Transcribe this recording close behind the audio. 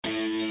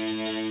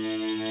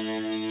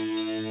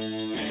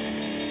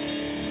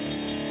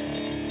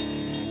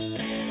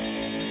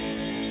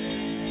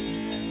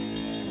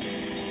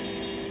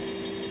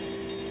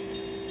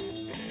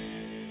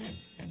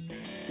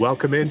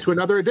Welcome into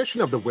another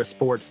edition of the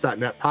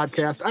WisSports.net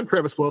podcast. I'm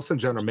Travis Wilson,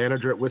 General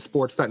Manager at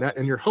WisSports.net,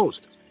 and your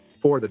host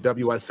for the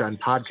WSN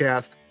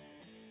Podcast.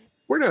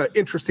 We're in an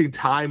interesting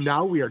time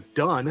now. We are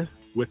done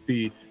with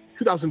the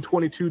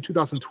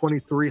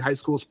 2022-2023 high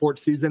school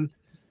sports season.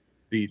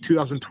 The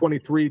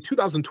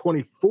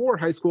 2023-2024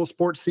 high school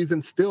sports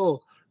season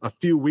still a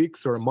few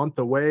weeks or a month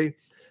away,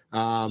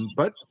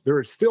 but there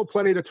is still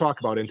plenty to talk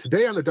about. And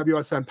today on the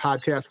WSN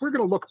Podcast, we're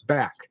going to look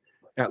back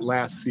at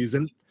last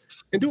season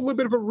and do a little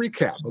bit of a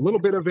recap, a little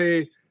bit of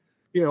a,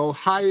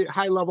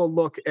 high level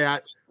look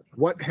at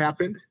what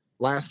happened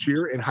last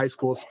year in high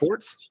school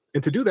sports.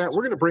 And to do that,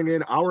 we're going to bring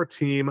in our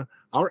team,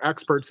 our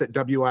experts at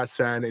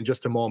WSN in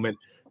just a moment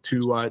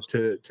to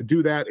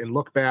do that and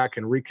look back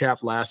and recap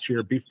last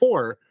year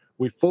before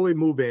we fully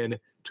move in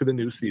to the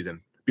new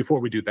season. Before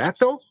we do that,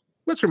 though,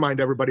 let's remind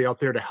everybody out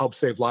there to help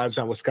save lives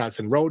on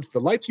Wisconsin roads. The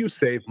life you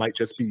save might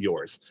just be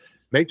yours.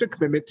 Make the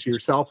commitment to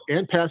yourself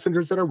and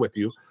passengers that are with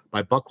you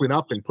by buckling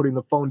up and putting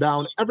the phone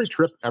down every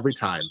trip, every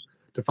time.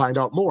 To find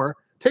out more,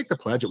 take the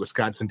pledge at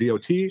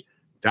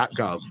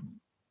wisconsindot.gov.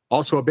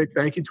 Also, a big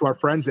thank you to our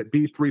friends at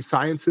B3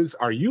 Sciences.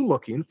 Are you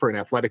looking for an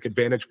athletic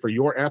advantage for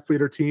your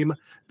athlete or team?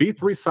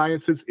 B3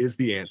 Sciences is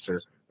the answer.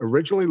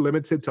 Originally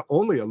limited to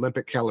only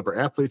Olympic caliber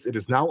athletes, it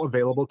is now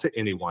available to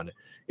anyone.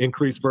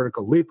 Increase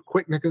vertical leap,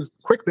 quickness,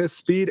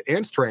 speed,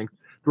 and strength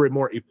through a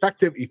more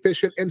effective,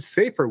 efficient, and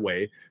safer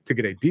way to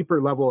get a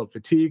deeper level of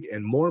fatigue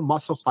and more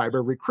muscle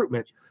fiber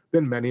recruitment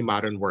than many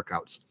modern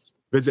workouts.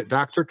 Visit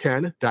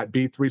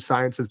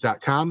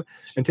drken.b3sciences.com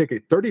and take a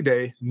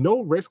 30-day,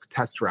 no-risk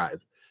test drive.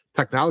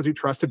 Technology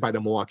trusted by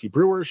the Milwaukee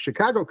Brewers,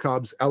 Chicago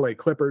Cubs, LA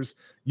Clippers,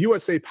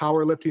 USA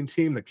Powerlifting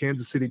Team, the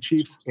Kansas City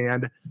Chiefs,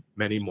 and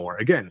many more.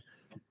 Again,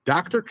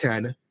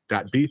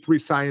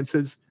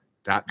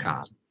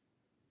 drken.b3sciences.com.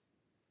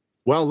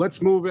 Well,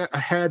 let's move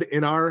ahead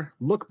in our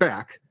look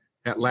back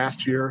at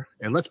last year,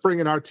 and let's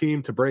bring in our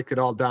team to break it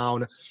all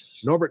down.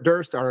 Norbert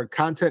Durst, our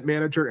content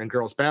manager and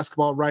girls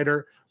basketball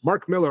writer,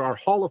 Mark Miller, our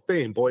Hall of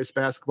Fame boys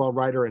basketball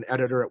writer and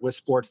editor at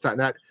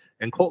WisSports.net,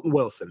 and Colton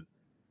Wilson,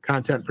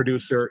 content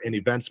producer and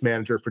events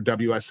manager for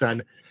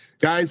WSN.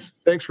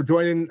 Guys, thanks for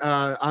joining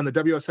on the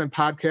WSN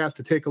podcast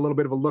to take a little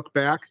bit of a look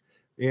back,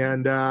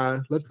 and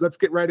let's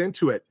get right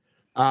into it.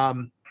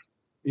 One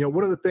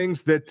of the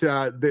things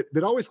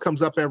that always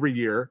comes up every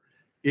year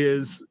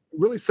is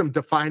really some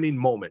defining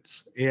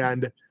moments,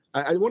 and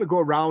I want to go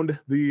around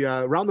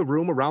the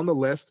room, around the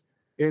list,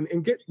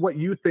 and get what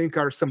you think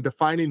are some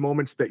defining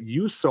moments that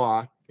you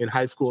saw in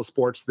high school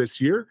sports this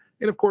year.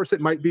 And of course,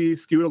 it might be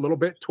skewed a little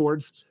bit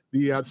towards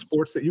the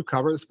sports that you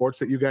cover, the sports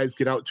that you guys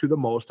get out to the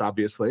most,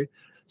 obviously.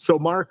 So,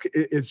 Mark,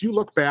 as you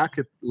look back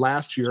at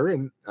last year,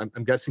 and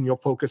I'm guessing you'll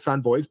focus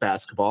on boys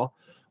basketball,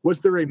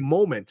 was there a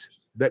moment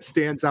that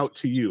stands out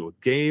to you,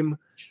 game,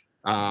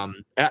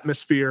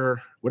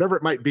 atmosphere, whatever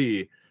it might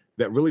be,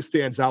 that really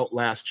stands out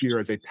last year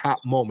as a top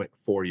moment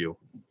for you?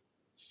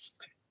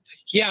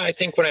 Yeah, I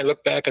think when I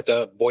look back at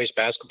the boys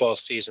basketball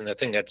season, the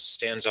thing that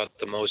stands out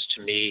the most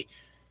to me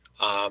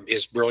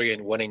is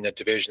Brillion winning the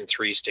Division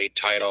III state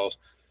title.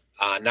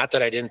 Not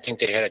that I didn't think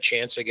they had a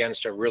chance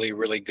against a really,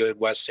 really good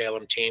West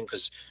Salem team,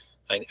 because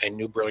I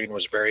knew Brillion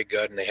was very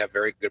good and they have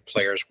very good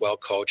players, well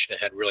coached, and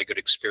had really good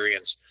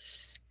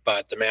experience.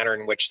 But the manner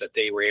in which that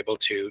they were able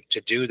to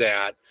do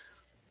that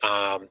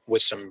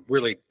with some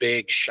really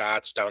big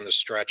shots down the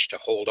stretch to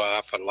hold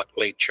off a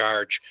late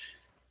charge,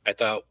 I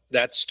thought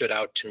that stood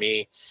out to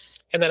me.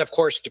 And then, of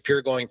course,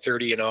 DePere going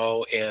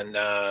 30-0 and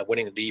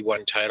winning the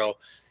D1 title,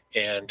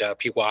 and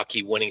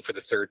Pewaukee winning for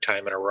the third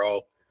time in a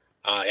row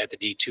at the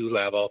D2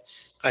 level.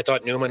 I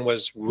thought Newman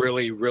was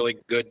really, really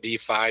good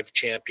D5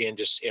 champion,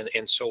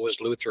 and so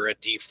was Luther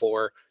at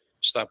D4.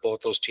 Just thought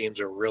both those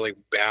teams were really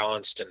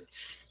balanced and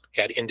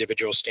had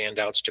individual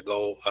standouts to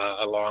go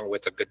along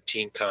with a good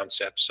team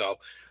concept. So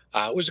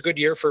it was a good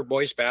year for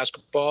boys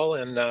basketball,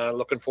 and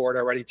looking forward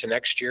already to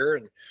next year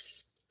and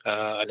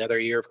another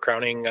year of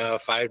crowning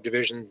 5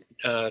 division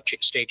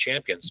state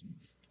champions.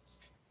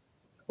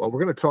 Well,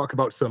 we're going to talk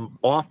about some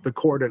off the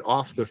court and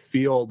off the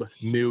field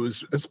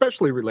news,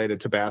 especially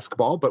related to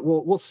basketball, but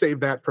we'll save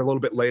that for a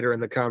little bit later in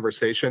the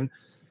conversation.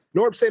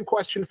 Norb, same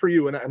question for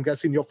you, and I'm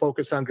guessing you'll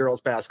focus on girls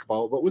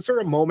basketball, but was there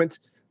a moment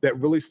that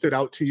really stood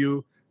out to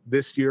you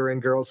this year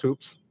in girls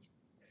hoops?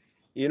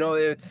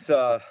 It's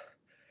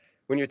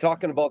when you're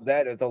talking about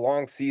that, it's a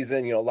long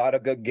season, a lot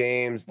of good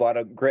games, a lot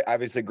of great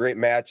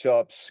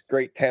matchups,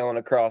 great talent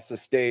across the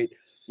state.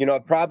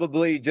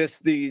 Probably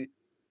just the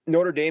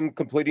Notre Dame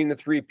completing the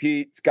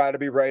three-peat's got to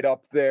be right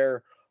up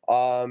there.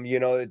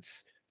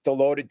 It's a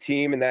loaded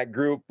team in that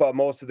group.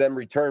 Most of them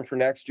return for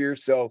next year,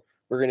 so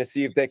we're going to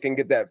see if they can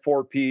get that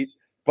four-peat.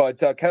 But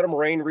Kettle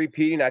Moraine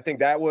repeating, I think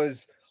that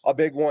was a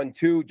big one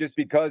too, just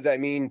because,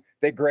 they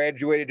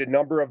graduated a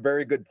number of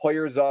very good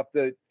players off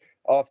the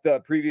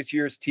previous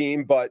year's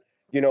team. But,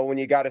 when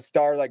you got a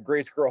star like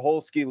Grace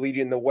Groholski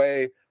leading the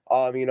way,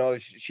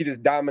 she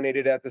just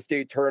dominated at the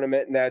state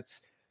tournament, and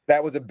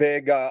that was a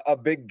big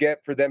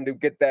get for them to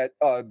get that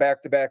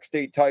back-to-back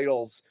state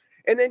titles.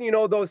 And then,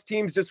 those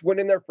teams just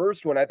winning their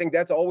first one. I think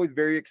that's always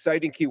very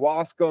exciting.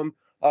 Kewaskum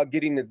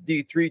getting the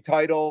D3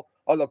 title.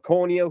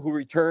 Laconia, who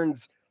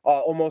returns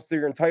almost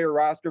their entire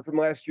roster from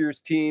last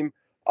year's team,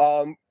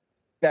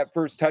 that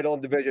first title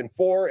in Division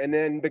 4. And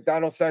then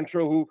McDonald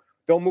Central, who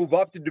they'll move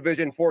up to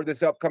Division 4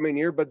 this upcoming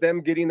year, but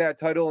them getting that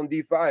title in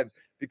D5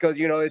 because,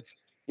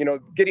 it's,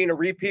 getting a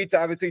repeat's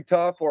obviously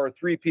tough or a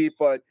three-peat,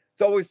 but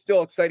it's always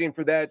still exciting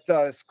for that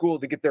school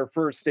to get their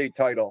first state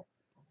title.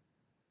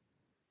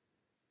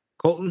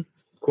 Colton,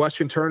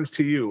 question turns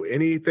to you.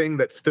 Anything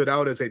that stood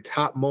out as a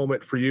top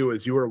moment for you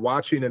as you were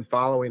watching and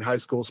following high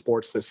school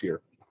sports this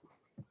year?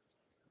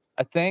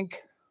 I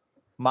think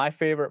my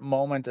favorite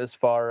moment as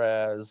far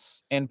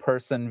as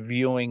in-person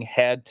viewing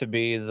had to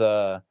be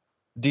the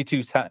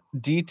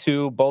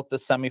D2, both the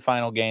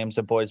semifinal games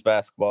of boys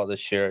basketball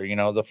this year.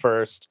 The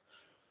first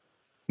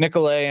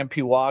Nicolay and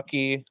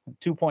Pewaukee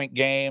 2-point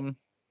game.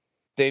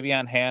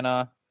 Davion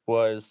Hanna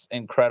was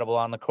incredible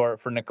on the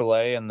court for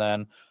Nicolay, and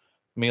then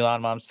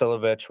Milan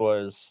Momsilovic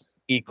was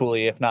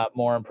equally, if not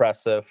more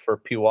impressive for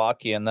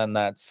Pewaukee. And then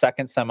that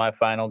second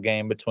semifinal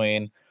game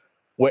between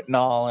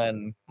Whitnall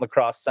and La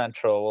Crosse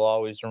Central, we'll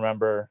always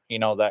remember,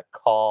 that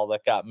call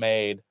that got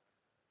made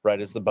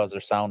right as the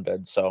buzzer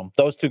sounded. So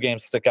those two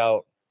games stick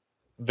out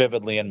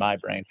vividly in my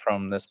brain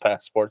from this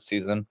past sports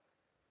season.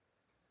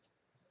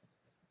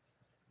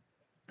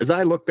 As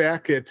I look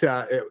back at,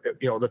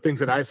 the things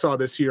that I saw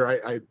this year,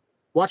 I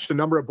watched a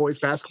number of boys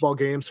basketball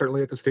games,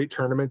 certainly at the state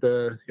tournament,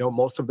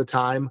 most of the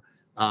time.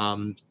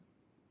 And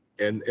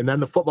then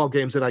the football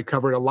games that I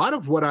covered, a lot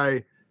of what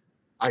I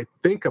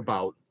think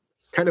about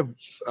kind of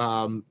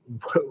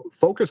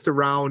focused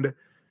around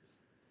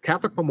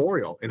Catholic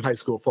Memorial in high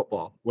school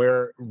football,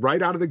 where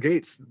right out of the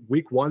gates,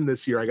 week 1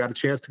 this year, I got a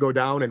chance to go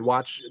down and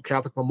watch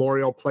Catholic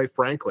Memorial play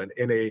Franklin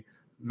in a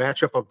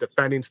matchup of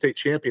defending state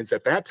champions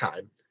at that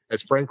time,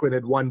 as Franklin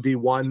had won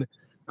D1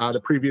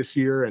 the previous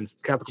year and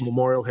Catholic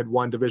Memorial had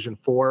won Division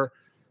 4.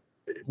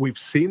 We've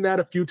seen that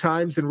a few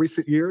times in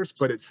recent years,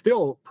 but it's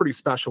still pretty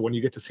special when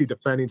you get to see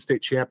defending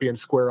state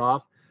champions square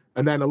off.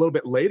 And then a little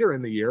bit later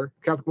in the year,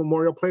 Catholic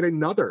Memorial played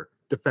another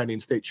defending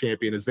state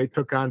champion as they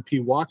took on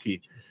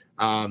Pewaukee.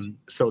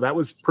 So that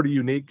was pretty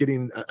unique,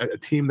 getting a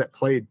team that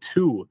played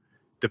 2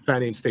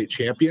 defending state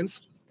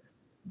champions.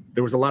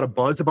 There was a lot of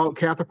buzz about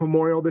Catholic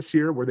Memorial this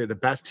year. Were they the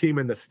best team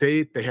in the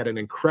state? They had an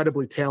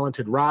incredibly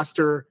talented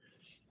roster.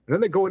 And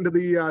then they go into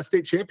the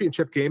state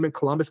championship game, and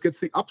Columbus gets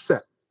the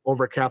upset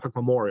over Catholic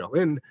Memorial.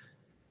 And,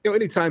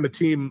 anytime a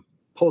team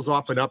pulls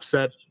off an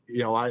upset,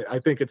 I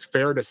think it's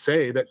fair to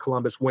say that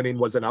Columbus winning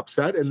was an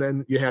upset. And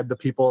then you had the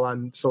people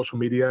on social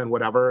media and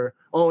whatever,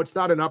 oh, it's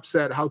not an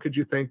upset. How could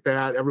you think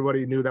that?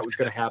 Everybody knew that was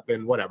going to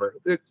happen, whatever.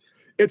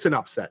 It's an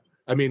upset.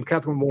 I mean,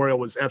 Catholic Memorial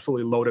was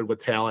absolutely loaded with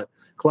talent.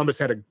 Columbus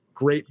had a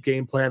great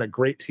game plan, a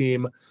great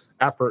team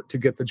effort to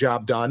get the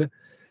job done.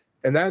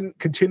 And then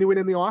continuing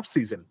in the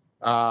offseason,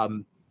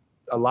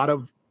 a lot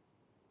of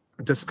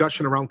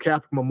discussion around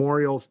Catholic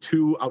Memorial's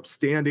 2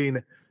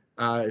 outstanding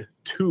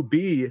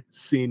 2B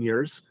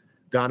seniors,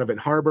 Donovan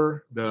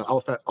Harbor, the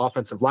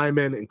offensive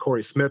lineman, and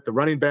Corey Smith, the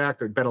running back.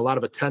 There'd been a lot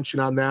of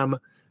attention on them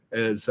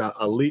as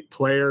elite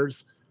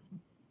players.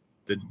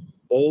 The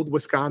old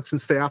Wisconsin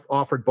staff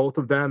offered both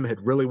of them,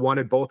 had really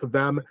wanted both of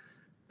them.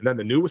 And then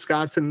the new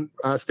Wisconsin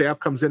staff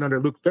comes in under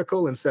Luke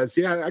Fickle and says,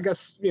 yeah, I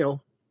guess,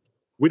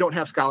 we don't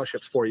have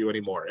scholarships for you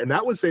anymore. And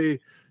that was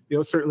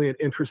certainly an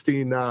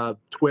interesting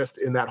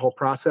twist in that whole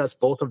process.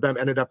 Both of them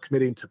ended up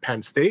committing to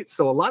Penn State.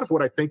 So a lot of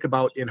what I think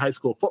about in high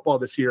school football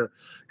this year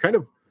kind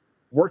of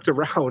worked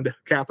around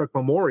Catholic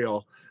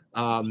Memorial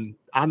on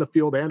the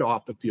field and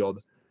off the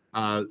field.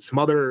 Some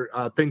other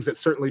things that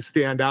certainly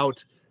stand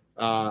out.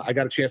 I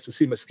got a chance to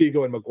see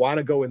Muskego and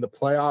Mugwanago in the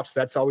playoffs.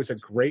 That's always a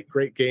great,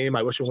 great game.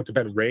 I wish it wouldn't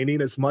have been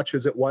raining as much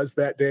as it was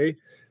that day.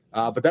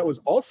 But that was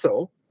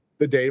also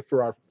the day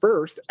for our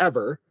first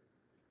ever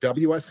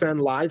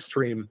WSN live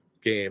stream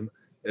game,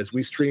 as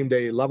we streamed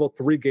a level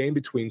 3 game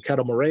between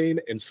Kettle Moraine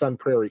and Sun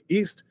Prairie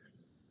East.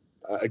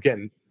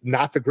 Again,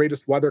 not the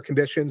greatest weather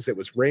conditions. It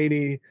was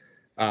rainy,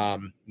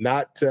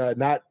 not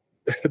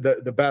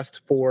the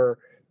best for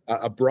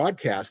a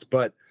broadcast,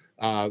 but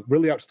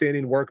really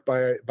outstanding work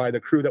by the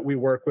crew that we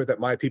work with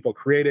at My People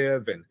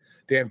Creative and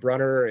Dan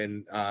Brunner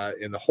and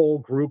the whole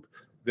group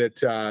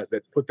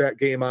that put that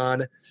game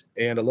on.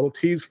 And a little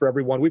tease for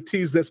everyone. We've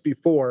teased this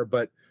before,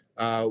 but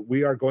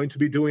we are going to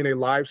be doing a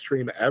live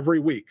stream every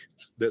week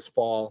this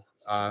fall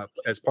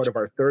as part of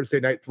our Thursday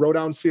night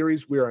throwdown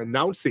series. We are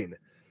announcing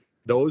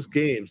those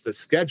games, the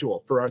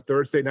schedule for our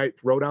Thursday night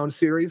throwdown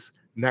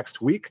series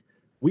next week.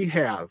 We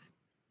have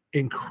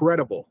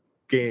incredible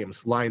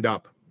games lined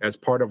up as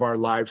part of our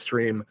live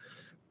stream.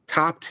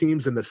 Top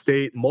teams in the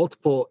state,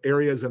 multiple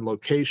areas and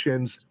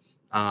locations.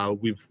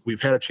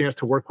 We've had a chance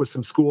to work with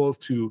some schools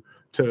to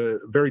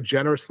very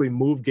generously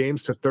move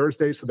games to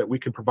Thursday so that we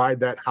can provide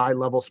that high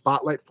level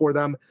spotlight for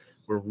them.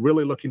 We're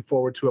really looking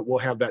forward to it. We'll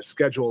have that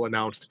schedule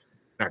announced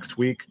next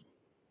week.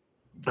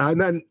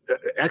 And then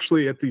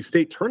actually at the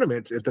state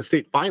tournament, at the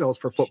state finals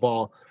for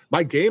football,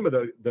 my game of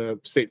the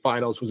state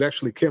finals was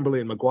actually Kimberly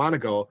and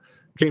Mugwanago.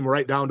 came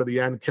right down to the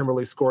end.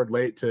 Kimberly scored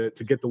late to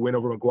get the win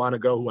over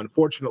McGuanago, who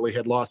unfortunately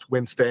had lost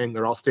Win Stang,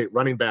 their all-state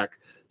running back,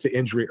 to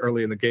injury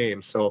early in the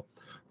game. So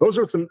those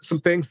are some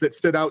things that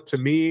stood out to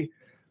me.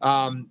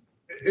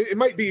 It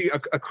might be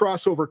a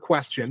crossover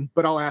question,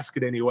 but I'll ask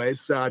it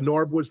anyways.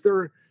 Norb, was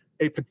there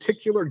a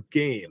particular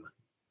game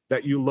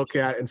that you look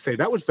at and say,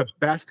 that was the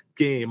best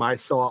game I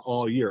saw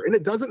all year? And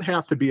it doesn't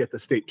have to be at the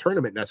state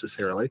tournament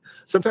necessarily.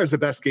 Sometimes the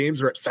best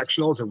games are at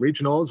sectionals or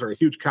regionals or a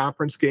huge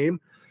conference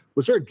game.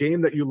 Was there a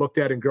game that you looked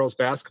at in girls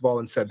basketball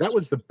and said, that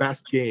was the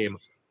best game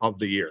of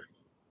the year?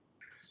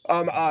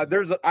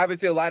 There's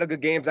obviously a lot of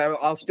good games.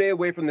 I'll stay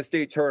away from the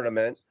state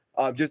tournament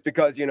just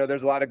because,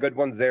 there's a lot of good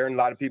ones there and a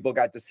lot of people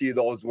got to see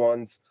those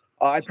ones.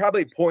 I'd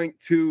probably point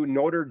to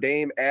Notre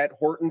Dame at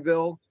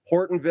Hortonville.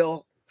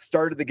 Hortonville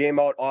started the game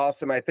out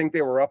awesome. I think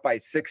they were up by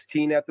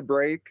 16 at the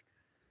break.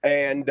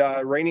 And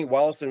Rainey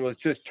Wilson was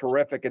just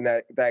terrific in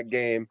that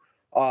game.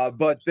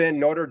 But then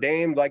Notre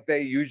Dame, like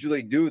they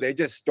usually do, they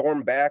just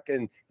storm back,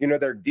 and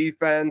their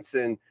defense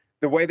and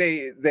the way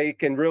they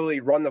can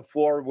really run the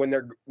floor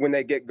when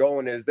they get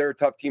going is they're a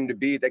tough team to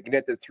beat. They can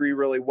hit the three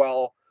really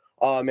well.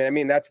 And I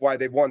mean, that's why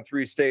they've won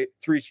three straight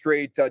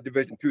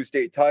Division II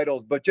state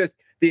titles. But just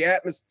the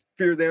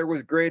atmosphere there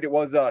was great. It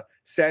was a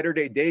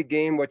Saturday day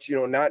game, which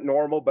not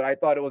normal, but I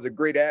thought it was a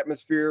great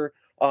atmosphere.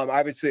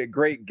 Obviously, a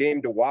great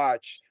game to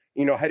watch.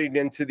 Heading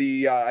into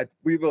the, I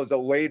believe it was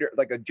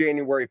a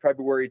January,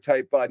 February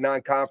type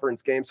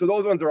non-conference game. So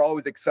those ones are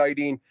always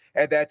exciting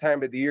at that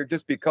time of the year,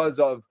 just because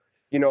of,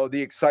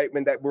 the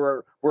excitement that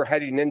we're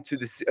heading into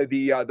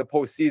the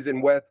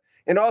postseason with.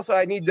 And also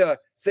I need to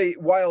say,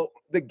 while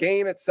the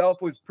game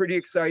itself was pretty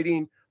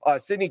exciting,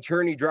 Sydney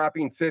Cherney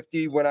dropping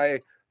 50 when I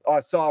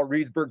saw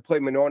Reedsburg play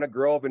Monona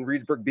Grove, and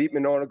Reedsburg beat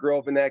Monona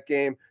Grove in that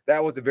game.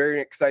 That was a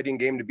very exciting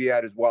game to be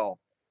at as well.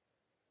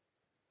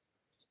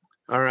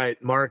 All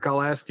right, Mark,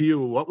 I'll ask you,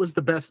 what was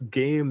the best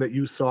game that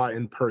you saw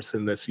in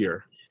person this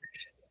year?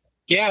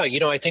 Yeah,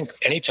 I think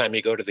anytime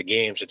you go to the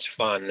games, it's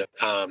fun.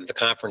 The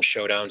conference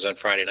showdowns on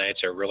Friday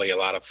nights are really a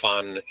lot of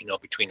fun,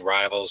 between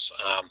rivals.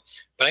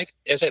 But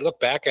as I look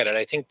back at it,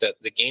 I think that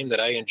the game that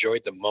I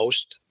enjoyed the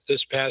most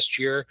this past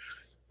year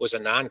was a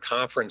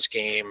non-conference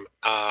game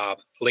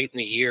late in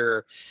the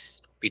year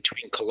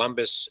between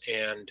Columbus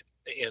and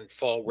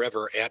Fall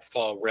River at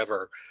Fall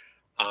River.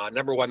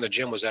 Number one, the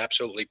gym was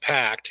absolutely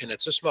packed, and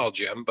it's a small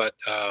gym, but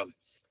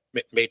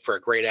made for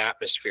a great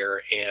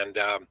atmosphere. And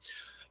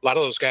a lot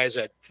of those guys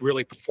that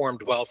really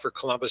performed well for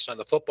Columbus on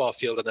the football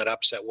field in that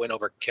upset win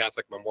over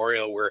Catholic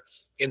Memorial were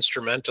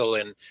instrumental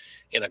in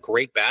a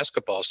great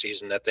basketball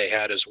season that they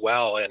had as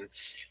well.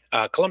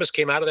 And Columbus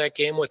came out of that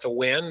game with a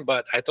win,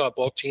 but I thought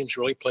both teams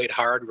really played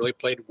hard, really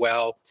played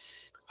well.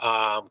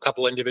 A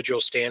couple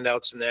individual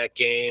standouts in that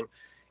game.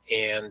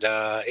 And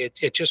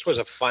it just was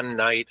a fun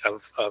night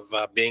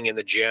of being in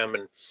the gym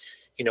and,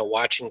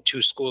 watching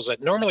two schools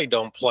that normally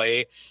don't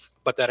play,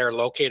 but that are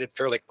located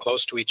fairly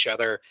close to each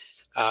other.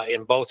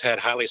 And both had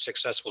highly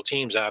successful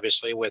teams,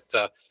 obviously, with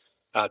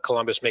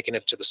Columbus making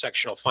it to the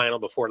sectional final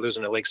before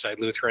losing to Lakeside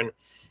Lutheran.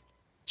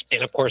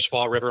 And, of course,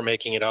 Fall River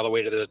making it all the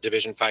way to the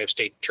Division V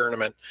state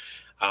tournament.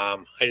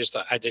 I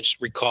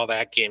just recall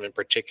that game in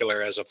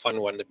particular as a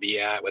fun one to be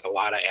at, with a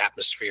lot of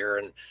atmosphere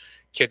and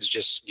kids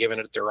just giving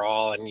it their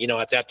all. And,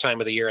 at that time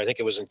of the year, I think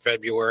it was in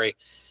February,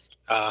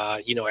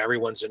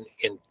 everyone's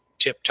in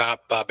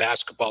tip-top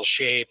basketball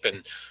shape.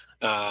 And,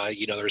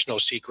 there's no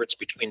secrets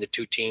between the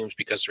two teams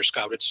because they're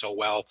scouted so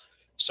well.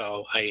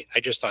 So I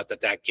just thought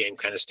that game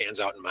kind of stands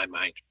out in my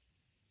mind.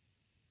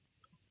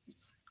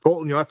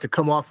 Colton, you'll have to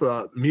come off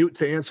mute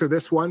to answer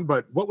this one,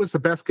 but what was the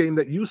best game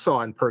that you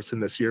saw in person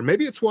this year?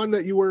 Maybe it's one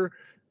that you were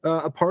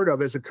a part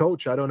of as a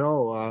coach, I don't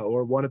know,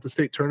 or one at the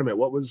state tournament.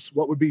 What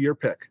would be your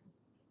pick?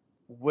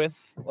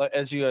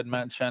 As you had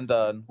mentioned,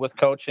 with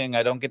coaching,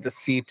 I don't get to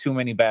see too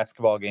many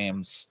basketball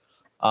games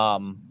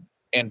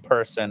in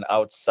person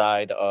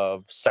outside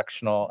of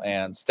sectional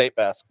and state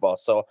basketball.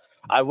 So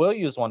I will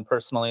use one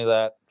personally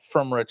that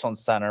from Richland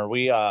Center.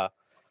 We got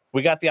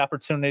the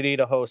opportunity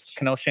to host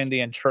Kenosha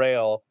Indian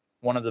Trail,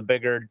 one of the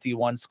bigger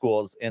D1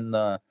 schools in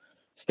the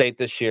state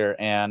this year.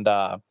 And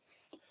the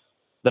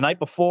night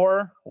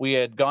before, we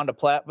had gone to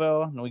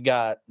Platteville, and we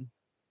got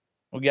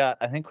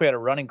I think we had a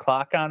running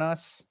clock on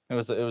us. It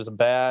was a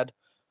bad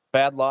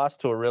loss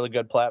to a really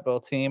good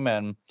Platteville team,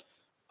 and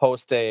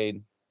host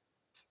a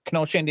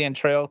Kenosha Indian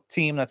Trail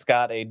team that's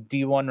got a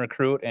D1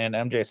 recruit in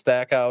MJ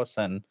Stackhouse.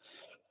 And,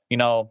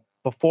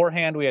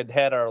 beforehand we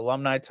had our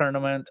alumni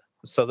tournament.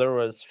 So there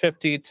was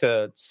 50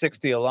 to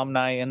 60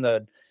 alumni in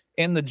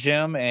the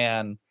gym,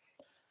 and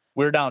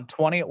we were down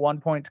 20 at one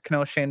point to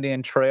Kenosha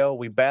Indian Trail.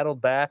 We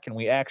battled back, and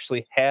we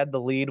actually had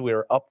the lead. We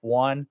were up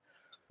 1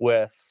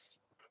 with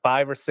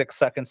 5 or 6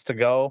 seconds to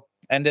go.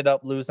 Ended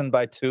up losing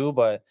by 2,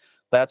 but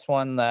that's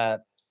one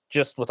that,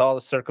 just with all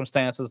the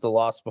circumstances, the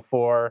loss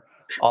before,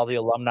 all the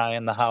alumni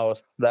in the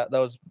house, that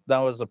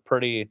was a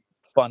pretty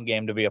fun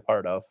game to be a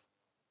part of.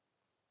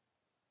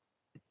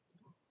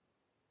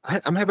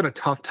 I'm having a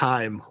tough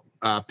time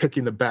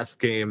picking the best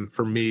game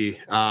for me.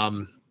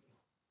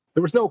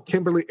 There was no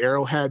Kimberly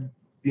Arrowhead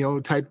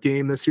type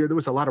game this year. There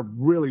was a lot of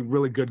really,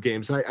 really good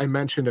games. And I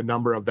mentioned a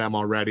number of them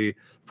already.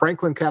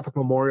 Franklin Catholic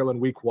Memorial in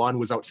week 1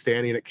 was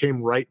outstanding. It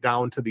came right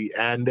down to the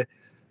end.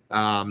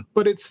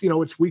 But it's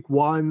week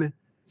 1.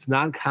 It's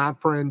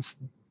non-conference.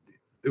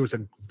 There was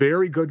a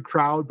very good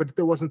crowd, but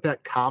there wasn't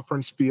that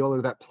conference feel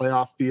or that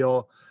playoff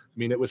feel. I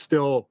mean, it was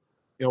still,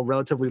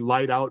 relatively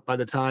light out by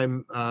the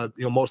time,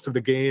 most of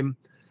the game.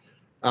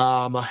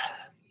 I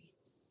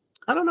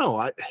don't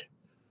know.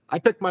 I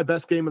picked my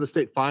best game of the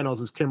state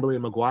finals as Kimberly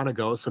and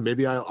Mugwanago, so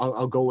maybe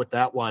I'll go with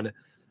that one.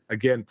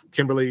 Again,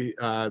 Kimberly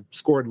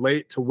scored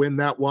late to win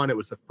that one. It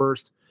was the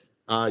first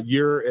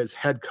year as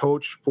head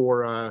coach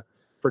for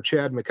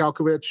Chad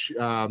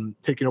Mikalkovich,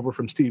 taking over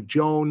from Steve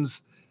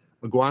Jones.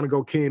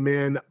 Mugwanago came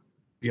in,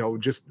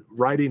 just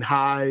riding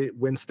high,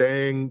 win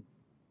staying,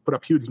 put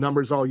up huge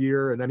numbers all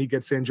year, and then he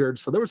gets injured.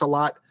 So there was a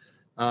lot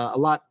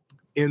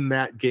in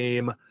that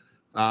game.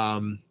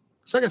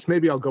 So I guess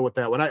maybe I'll go with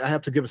that one. I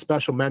have to give a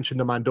special mention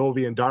to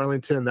Mondovi and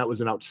Darlington. That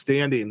was an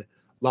outstanding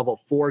level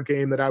 4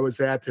 game that I was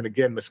at. And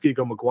again,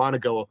 Muskego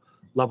Mugwanago,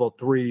 level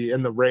 3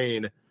 in the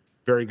rain.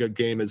 Very good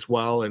game as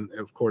well. And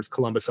of course,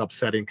 Columbus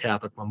upsetting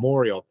Catholic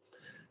Memorial.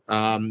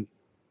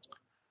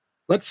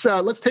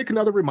 Let's take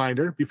another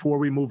reminder before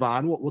we move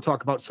on. We'll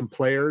talk about some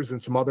players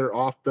and some other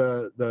off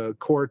the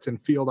court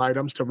and field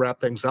items to wrap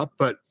things up.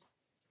 But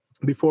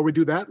before we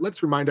do that,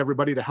 let's remind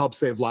everybody to help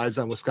save lives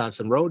on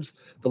Wisconsin roads.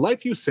 The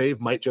life you save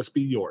might just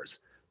be yours.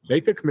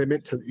 Make the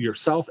commitment to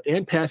yourself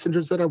and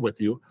passengers that are with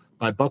you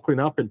by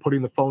buckling up and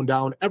putting the phone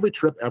down every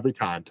trip, every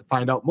time. To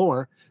find out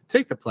more,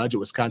 take the pledge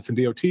at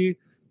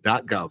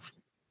wisconsindot.gov.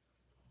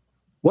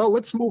 Well,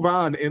 let's move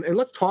on and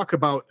let's talk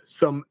about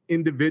some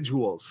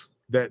individuals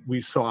that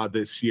we saw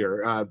this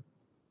year.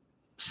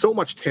 So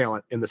much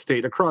talent in the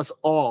state across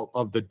all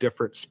of the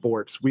different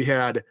sports. We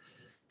had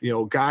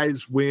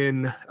guys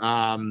win,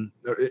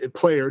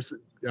 players,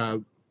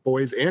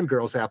 boys and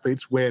girls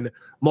athletes win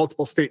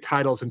multiple state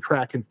titles in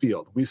track and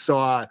field. We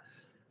saw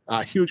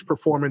huge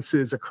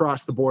performances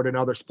across the board in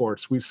other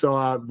sports. We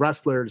saw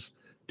wrestlers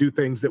do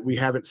things that we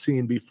haven't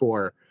seen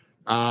before.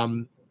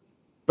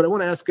 But I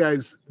want to ask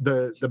guys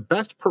the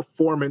best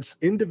performance,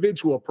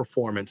 individual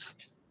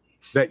performance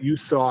that you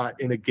saw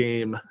in a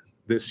game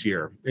this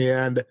year.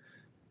 And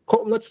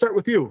Colton, let's start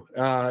with you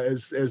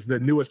as the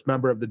newest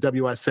member of the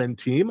WSN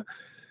team.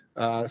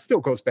 Still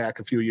goes back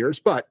a few years,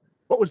 but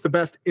what was the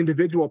best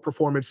individual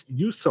performance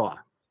you saw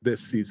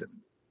this season?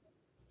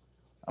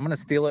 I'm going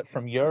to steal it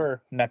from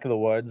your neck of the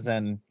woods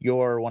and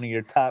one of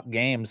your top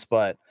games,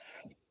 but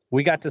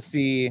we got to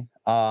see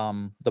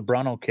the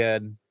Bruno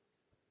kid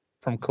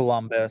from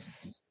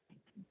Columbus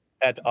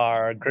at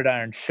our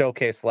Gridiron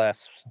Showcase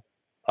last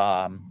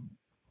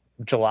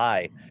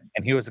July,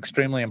 and he was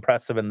extremely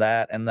impressive in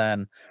that. And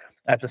then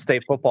at the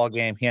state football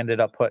game, he ended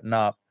up putting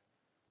up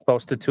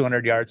close to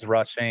 200 yards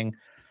rushing,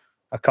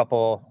 a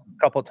couple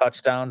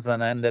touchdowns,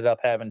 then ended up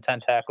having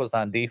 10 tackles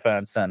on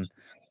defense. And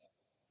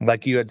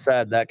like you had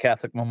said, that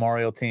Catholic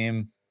Memorial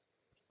team,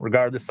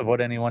 regardless of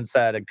what anyone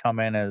said, had come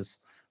in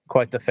as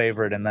quite the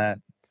favorite in that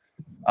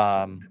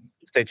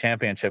state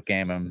championship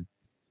game. And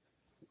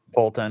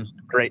Colton,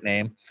 great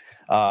name,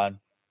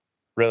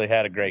 really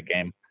had a great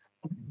game.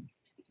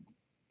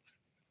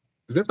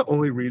 Is that the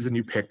only reason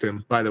you picked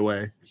him, by the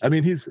way? I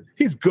mean, he's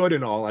good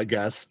and all, I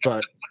guess,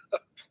 but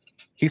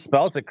he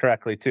spells it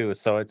correctly too.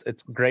 So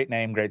it's great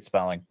name, great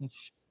spelling.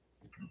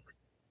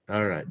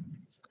 All right.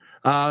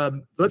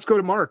 Let's go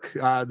to Mark.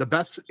 The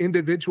best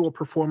individual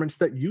performance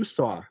that you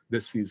saw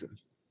this season.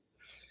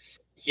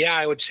 Yeah,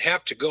 I would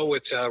have to go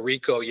with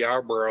Rico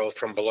Yarborough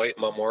from Beloit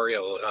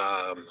Memorial,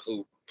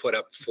 who put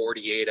up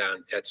 48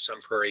 at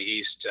Sun Prairie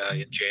East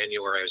in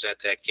January. I was at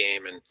that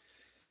game, and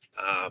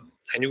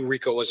I knew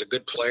Rico was a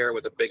good player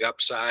with a big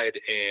upside,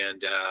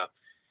 and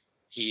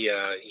he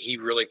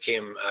really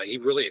came. He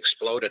really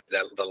exploded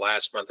the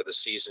last month of the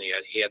season.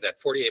 He had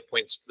that 48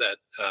 points that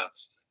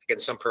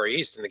against Sun Prairie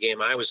East in the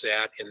game I was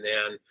at, and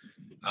then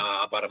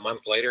about a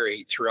month later,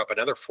 he threw up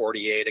another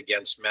 48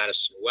 against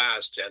Madison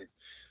West, and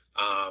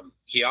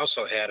he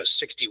also had a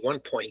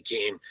 61-point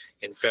game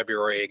in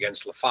February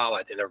against La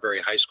Follette in a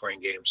very high-scoring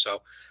game.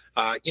 So,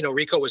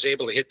 Rico was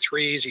able to hit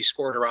threes. He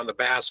scored around the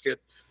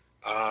basket.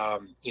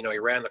 He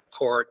ran the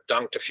court,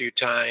 dunked a few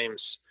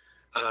times.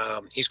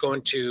 He's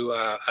going to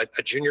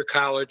a junior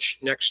college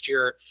next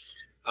year,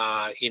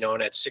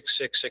 and at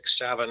 6'6",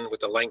 6'7", with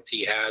the length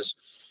he has,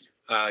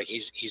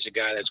 he's a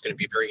guy that's going to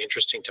be very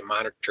interesting to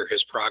monitor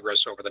his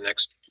progress over the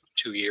next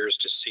 2 years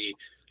to see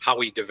how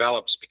he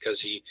develops,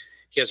 because he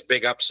has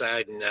big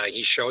upside, and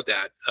he showed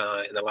that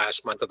in the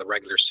last month of the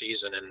regular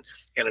season and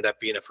ended up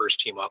being a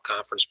first-team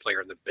all-conference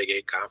player in the Big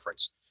 8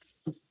 conference.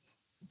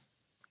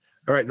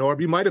 All right,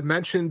 Norb, you might have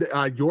mentioned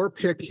your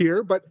pick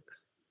here, but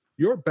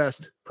your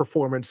best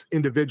performance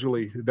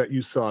individually that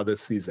you saw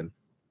this season.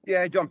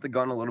 Yeah, I jumped the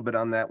gun a little bit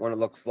on that one, it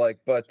looks like.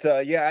 But,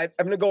 I'm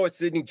going to go with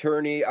Sydney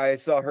Turney. I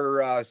saw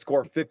her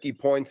score 50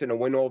 points in a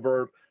win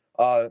over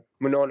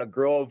Monona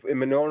Grove. And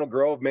Monona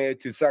Grove made it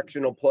to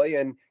sectional play.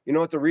 And,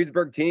 it's a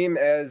Reedsburg team,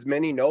 as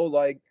many know,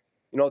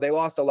 they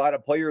lost a lot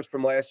of players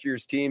from last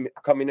year's team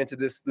coming into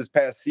this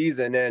past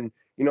season. And,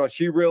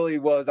 she really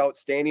was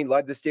outstanding,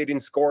 led the state in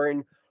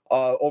scoring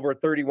over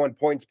 31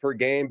 points per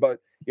game. But,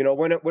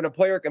 when a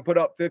player can put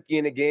up 50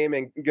 in a game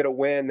and get a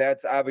win,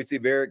 that's obviously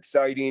very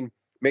exciting.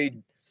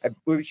 I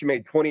believe she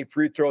made 20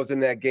 free throws in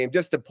that game.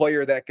 Just a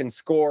player that can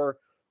score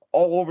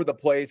all over the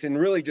place and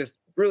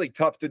really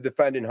tough to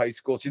defend in high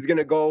school. She's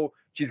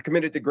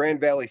committed to Grand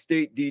Valley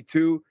State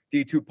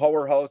D2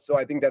 powerhouse. So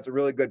I think that's a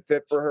really good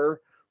fit for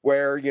her,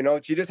 where,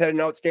 she just had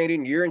an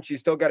outstanding year and she's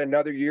still got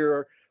another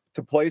year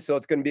to play. So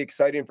it's going to be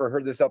exciting for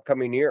her this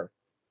upcoming year.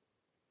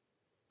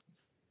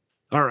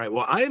 All right.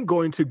 Well, I am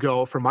going to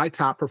go for my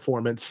top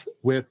performance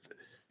with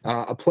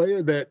a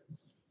player that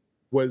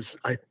was,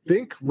 I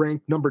think,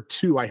 ranked number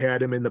 2. I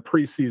had him in the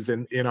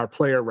preseason in our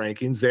player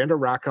rankings, Xander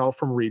Rockow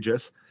from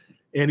Regis.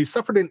 And he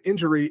suffered an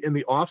injury in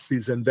the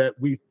offseason that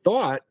we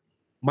thought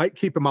might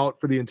keep him out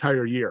for the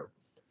entire year.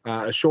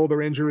 A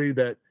shoulder injury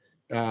that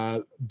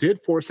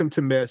did force him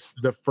to miss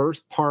the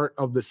first part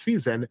of the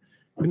season.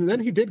 And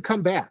then he did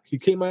come back. He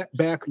came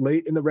back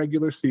late in the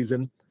regular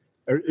season,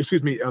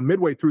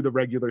 midway through the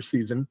regular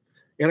season.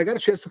 And I got a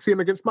chance to see him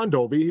against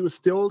Mondovi. He was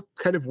still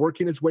kind of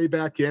working his way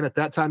back in. At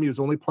that time, he was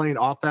only playing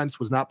offense,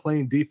 was not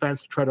playing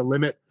defense to try to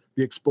limit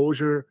the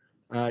exposure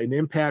and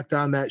impact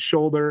on that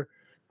shoulder.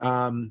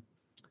 And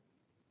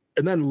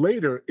then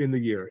later in the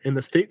year, in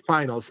the state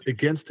finals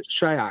against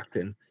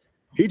Shiocton,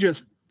 he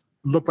just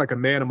looked like a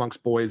man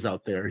amongst boys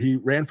out there. He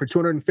ran for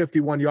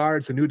 251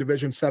 yards, a new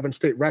Division VII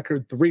state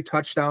record, 3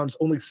 touchdowns,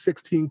 only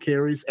 16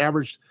 carries,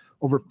 averaged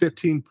over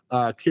 15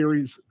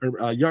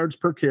 yards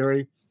per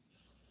carry.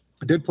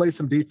 Did play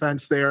some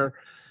defense there,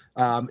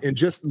 and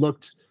just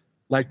looked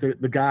like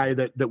the guy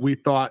that we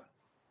thought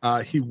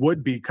he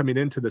would be coming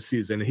into the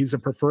season. He's a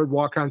preferred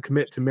walk-on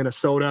commit to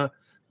Minnesota.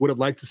 Would have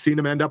liked to seen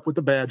him end up with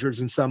the Badgers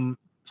in some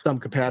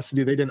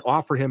capacity. They didn't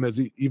offer him as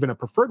even a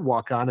preferred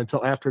walk-on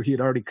until after he had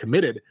already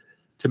committed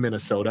to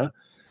Minnesota.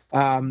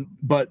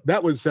 But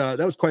that was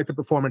quite the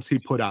performance he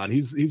put on.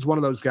 He's one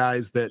of those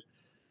guys that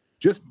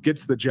just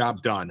gets the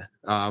job done.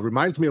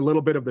 Reminds me a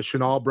little bit of the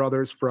Chenal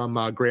brothers from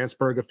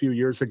Grantsburg a few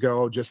years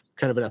ago, just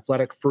kind of an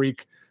athletic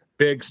freak,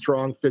 big,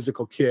 strong,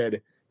 physical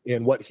kid.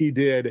 And what he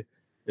did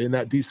in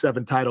that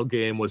D7 title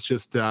game was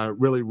just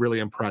really, really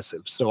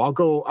impressive. So I'll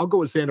go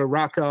with Xander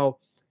Rockow.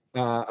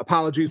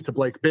 Apologies to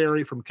Blake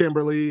Berry from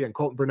Kimberly and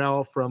Colton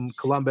Burnell from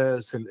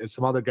Columbus and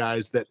some other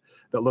guys that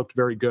looked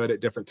very good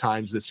at different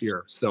times this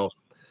year. So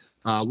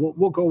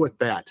we'll go with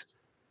that.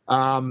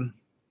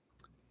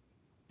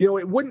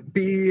 It wouldn't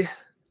be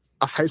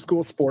a high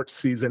school sports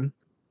season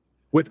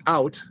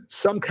without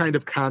some kind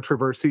of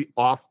controversy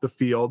off the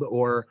field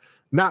or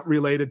not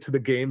related to the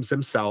games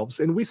themselves.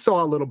 And we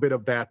saw a little bit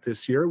of that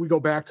this year. We go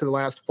back to the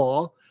last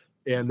fall,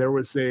 and there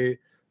was an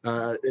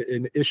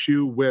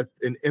issue with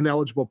an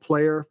ineligible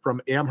player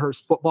from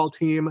Amherst football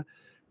team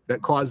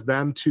that caused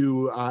them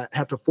to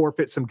have to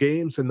forfeit some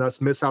games and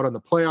thus miss out on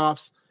the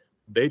playoffs.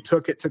 They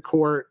took it to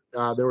court.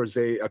 There was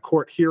a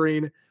court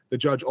hearing. The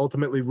judge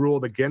ultimately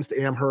ruled against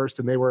Amherst,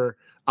 and they were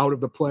out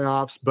of the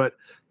playoffs. But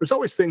there's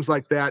always things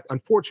like that,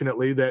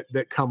 unfortunately,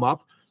 that come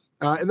up.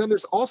 And then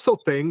there's also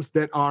things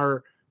that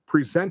are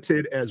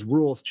presented as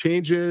rules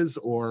changes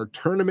or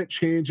tournament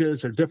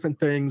changes or different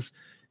things.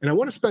 And I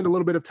want to spend a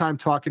little bit of time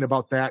talking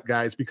about that,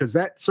 guys, because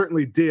that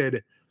certainly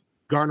did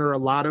garner a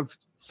lot of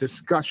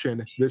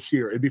discussion this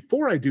year. And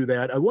before I do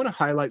that, I want to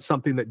highlight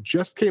something that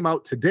just came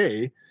out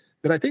today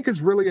that I think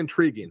is really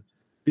intriguing,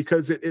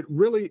 because it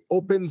really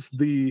opens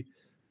the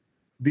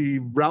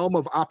realm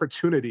of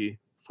opportunity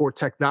for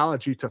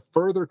technology to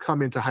further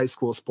come into high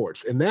school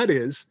sports. And that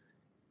is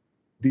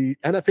the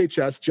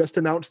NFHS just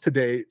announced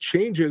today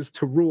changes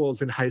to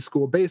rules in high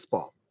school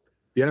baseball.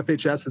 The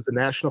NFHS is the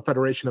National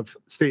Federation of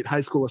State High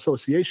School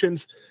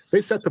Associations.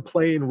 They set the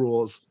playing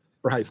rules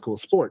for high school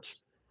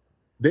sports.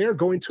 They're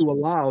going to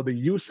allow the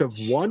use of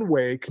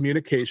one-way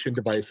communication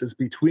devices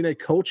between a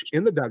coach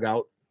in the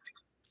dugout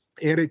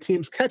and a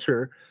team's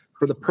catcher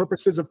for the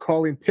purposes of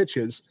calling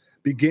pitches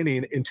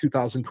beginning in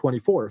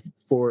 2024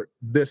 for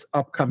this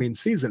upcoming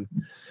season.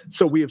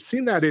 So we have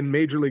seen that in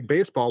Major League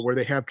Baseball, where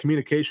they have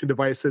communication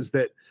devices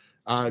that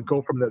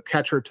go from the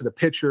catcher to the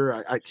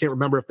pitcher. I can't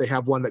remember if they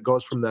have one that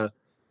goes from the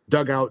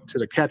dugout to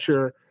the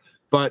catcher,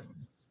 but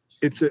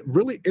it's a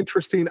really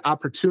interesting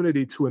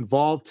opportunity to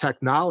involve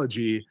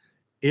technology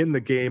in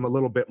the game a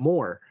little bit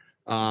more.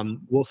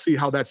 We'll see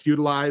how that's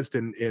utilized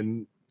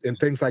in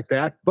things like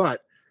that,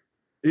 but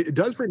it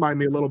does remind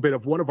me a little bit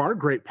of one of our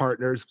great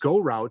partners, Go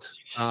Route,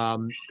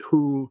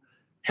 who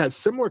has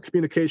similar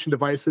communication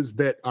devices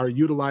that are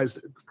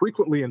utilized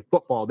frequently in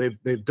football.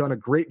 They've done a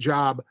great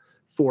job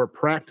for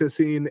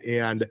practicing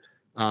and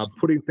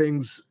putting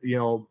things,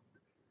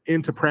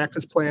 into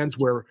practice plans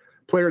where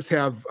players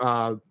have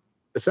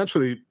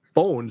essentially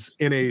phones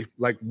in a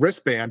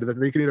wristband that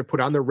they can either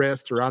put on their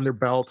wrist or on their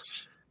belt.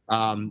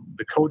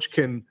 The coach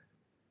can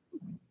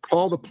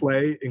call the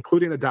play,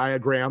 including a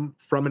diagram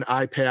from an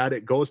iPad.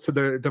 It goes to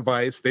their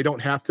device. They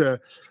don't have to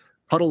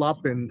huddle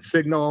up and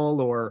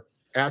signal or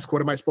ask,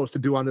 what am I supposed to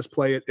do on this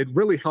play? It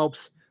really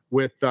helps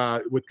with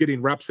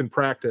getting reps in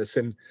practice.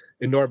 And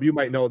Norb, you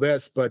might know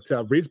this, but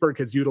Reedsburg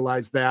has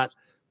utilized that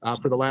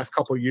for the last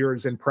couple of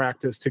years in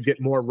practice to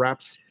get more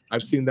reps.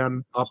 I've seen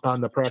them up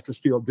on the practice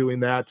field doing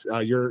that.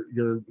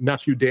 Your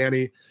nephew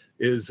Danny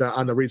is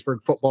on the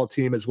Reedsburg football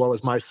team, as well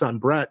as my son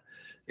Brett,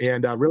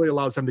 and really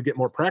allows them to get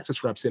more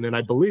practice reps in. And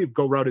I believe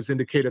Go Route has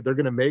indicated they're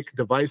going to make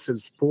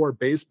devices for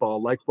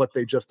baseball like what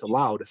they just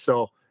allowed.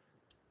 So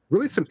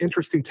really some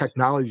interesting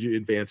technology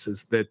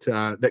advances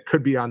that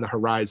could be on the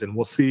horizon.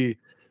 We'll see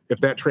if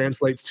that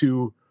translates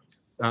to,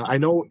 I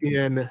know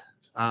in,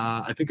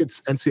 I think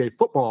it's NCAA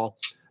football,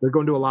 they're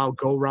going to allow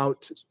Go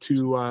Route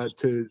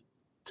to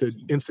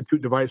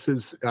institute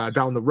devices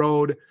down the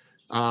road.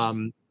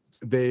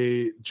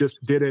 They just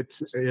did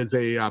it as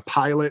a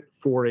pilot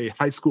for a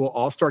high school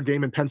all-star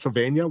game in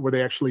Pennsylvania, where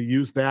they actually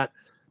used that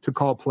to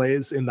call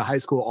plays in the high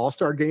school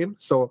all-star game.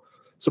 So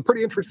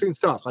pretty interesting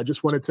stuff. I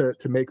just wanted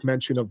to make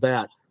mention of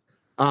that.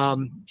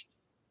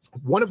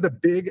 One of the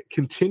big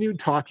continued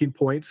talking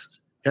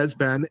points has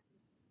been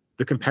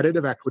the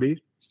competitive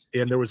equity,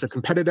 and there was a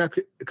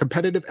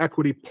competitive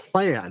equity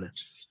plan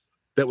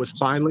that was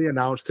finally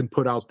announced and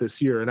put out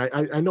this year. And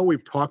I know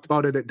we've talked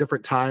about it at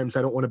different times.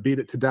 I don't want to beat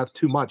it to death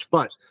too much,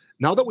 but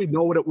now that we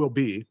know what it will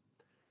be,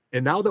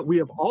 and now that we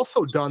have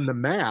also done the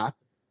math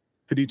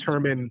to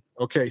determine,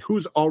 okay,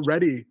 who's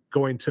already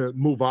going to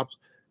move up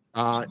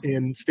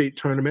in state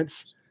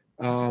tournaments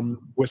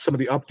with some of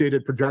the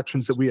updated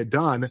projections that we had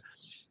done,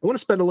 I want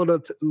to spend a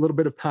little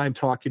bit of time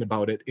talking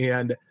about it.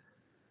 And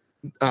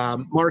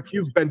Mark,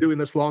 you've been doing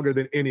this longer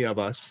than any of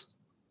us.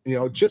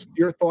 Just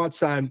your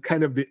thoughts on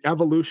kind of the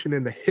evolution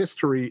in the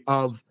history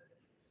of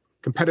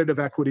competitive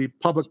equity,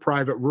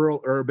 public-private,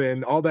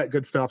 rural-urban, all that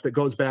good stuff that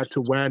goes back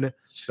to when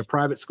the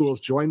private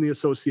schools joined the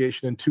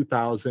association in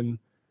 2000.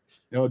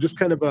 Just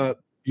kind of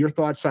your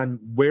thoughts on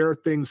where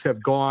things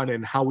have gone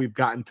and how we've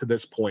gotten to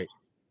this point.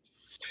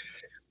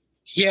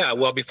 Yeah,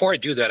 well, before I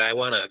do that, I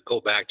want to go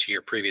back to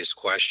your previous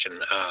question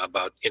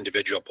about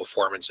individual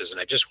performances,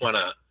 and I just want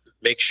to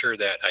make sure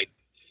that I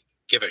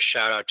give a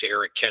shout out to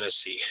Eric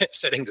Kennedy,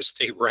 setting the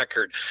state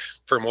record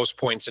for most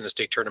points in a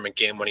state tournament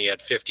game when he had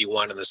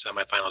 51 in the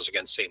semifinals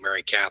against St.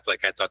 Mary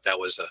Catholic. I thought that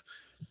was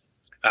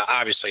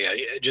obviously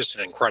just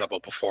an incredible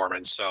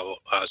performance. So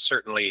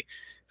certainly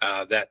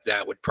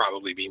that would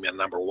probably be my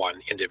number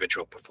one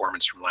individual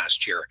performance from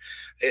last year.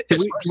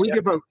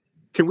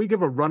 Can we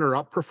give a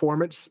runner-up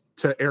performance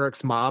to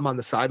Eric's mom on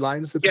the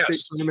sidelines at the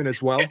state tournament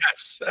as well?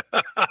 Yes.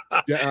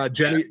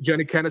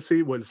 Jenny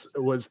Kennedy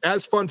was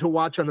as fun to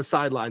watch on the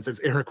sidelines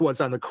as Eric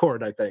was on the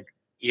court, I think.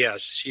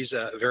 Yes, she's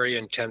a very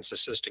intense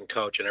assistant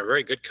coach and a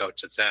very good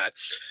coach at that.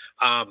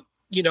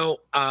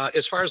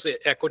 As far as the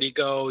equity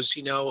goes,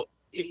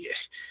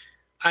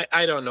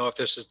 I don't know if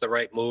this is the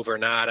right move or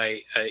not.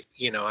 I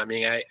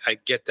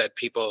get that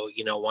people,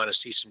 want to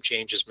see some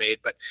changes made,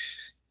 but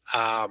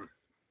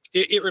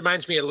it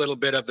reminds me a little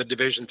bit of the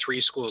Division III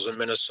schools in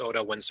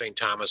Minnesota when St.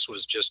 Thomas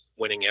was just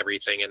winning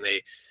everything, and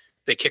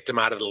they kicked them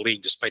out of the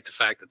league despite the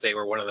fact that they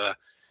were one of the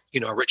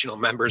original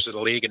members of the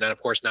league, and then of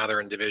course now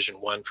they're in Division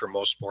I for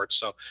most sports.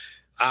 So,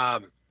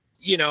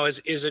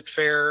 is it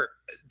fair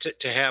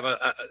to have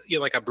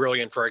like a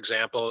Brilliant, for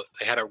example?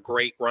 They had a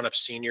great run of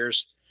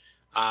seniors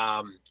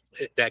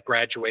that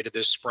graduated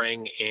this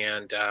spring,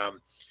 and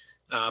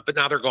but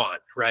now they're gone,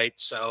 right?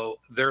 So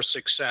their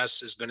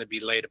success is going to be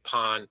laid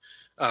upon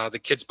the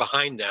kids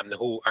behind them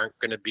who aren't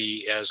going to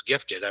be as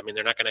gifted. I mean,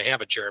 they're not going to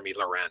have a Jeremy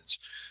Lorenz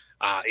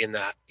in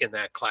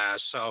that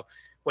class. So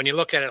when you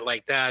look at it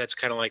like that, it's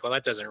kind of like, well,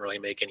 that doesn't really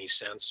make any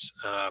sense,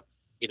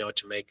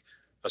 to make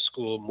a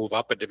school move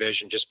up a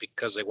division just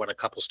because they won a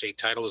couple state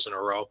titles in a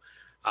row.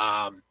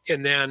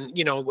 And then,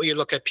 when you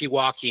look at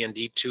Pewaukee and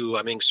D2,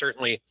 I mean,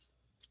 certainly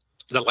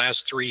the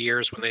last 3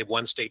 years when they've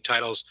won state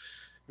titles,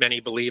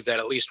 many believe that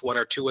at least one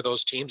or two of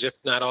those teams, if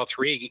not all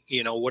three,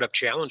 would have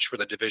challenged for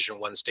the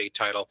Division I state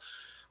title.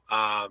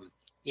 I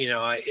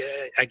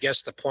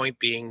guess the point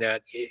being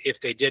that if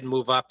they did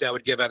move up, that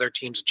would give other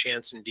teams a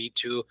chance in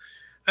D2.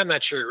 I'm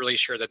not really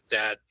sure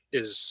that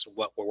is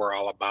what we're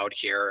all about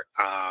here.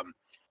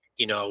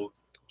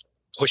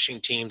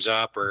 Pushing teams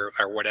up or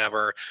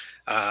whatever,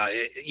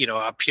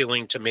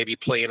 appealing to maybe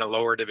play in a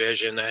lower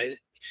division.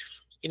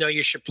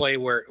 You should play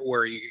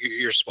where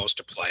you're supposed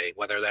to play,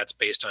 whether that's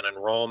based on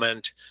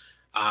enrollment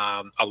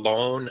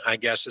alone, I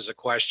guess, is a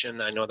question.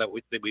 I know that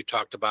we've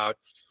talked about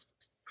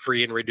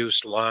free and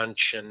reduced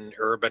lunch and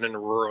urban and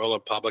rural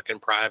and public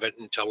and private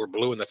until we're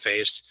blue in the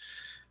face.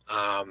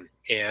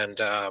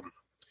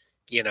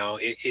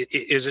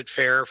 Is it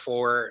fair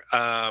for,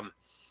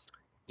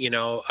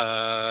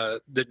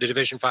 the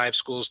Division V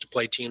schools to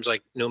play teams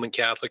like Newman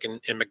Catholic and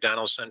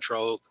McDonald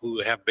Central,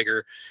 who have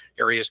bigger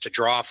areas to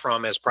draw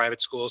from as private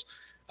schools?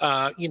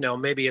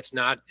 Maybe it's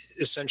not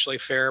essentially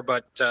fair,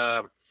 but,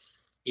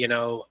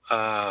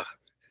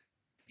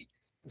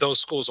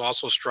 those schools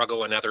also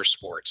struggle in other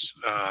sports.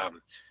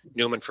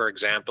 Newman, for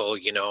example,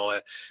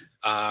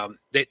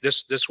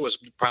 this was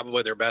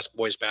probably their best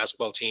boys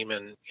basketball team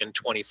in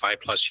 25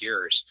 plus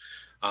years.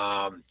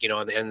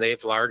 And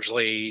they've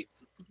largely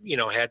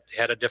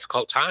had a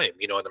difficult time,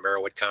 in the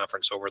Merriwood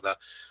Conference over the,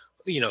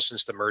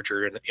 since the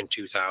merger in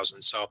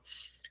 2000. So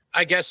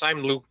I guess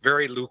I'm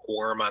very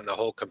lukewarm on the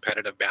whole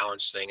competitive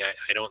balance thing.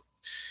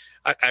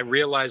 I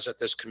realize that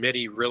this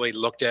committee really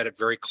looked at it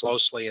very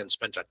closely and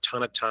spent a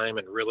ton of time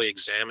and really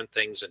examined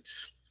things and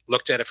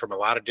looked at it from a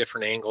lot of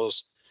different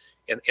angles.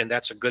 And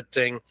that's a good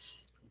thing.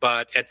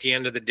 But at the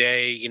end of the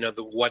day,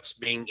 what's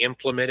being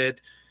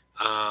implemented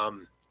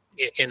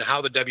and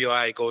how the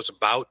WI goes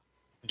about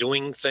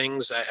doing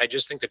things, I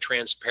just think the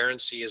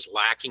transparency is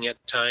lacking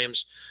at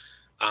times.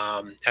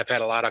 I've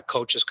had a lot of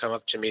coaches come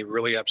up to me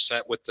really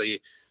upset with the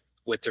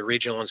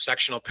regional and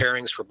sectional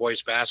pairings for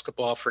boys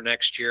basketball for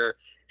next year,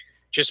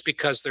 just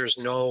because there's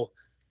just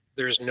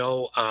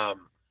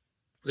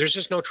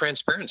no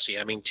transparency.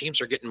 I mean,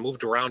 teams are getting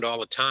moved around all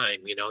the time.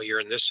 You're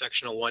in this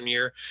sectional one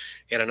year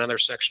and another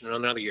section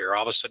another year.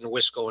 All of a sudden,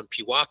 Wisco and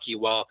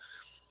Pewaukee,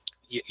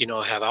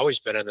 have always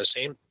been in the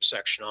same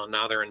sectional, and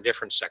now they're in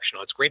different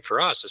sectional. It's great for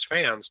us as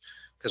fans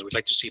because we'd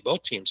like to see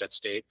both teams at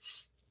state.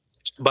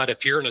 But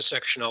if you're in a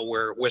sectional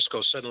where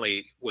Wisco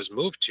suddenly was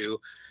moved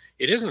to,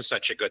 it isn't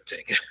such a good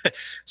thing.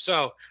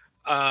 So,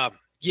 I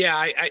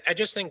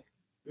just think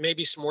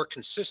maybe some more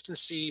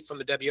consistency from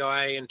the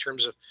WI in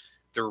terms of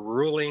their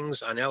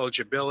rulings on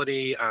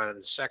eligibility,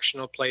 on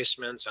sectional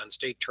placements, on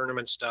state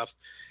tournament stuff.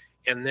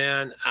 And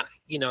then,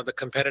 the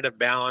competitive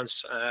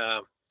balance,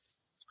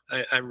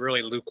 I'm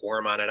really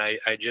lukewarm on it.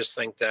 I just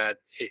think that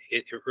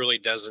it really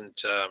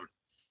doesn't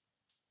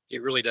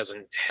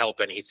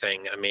help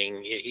anything. I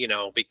mean,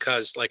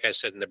 because like I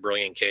said, in the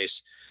Brilliant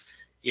case,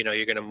 you're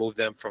going to move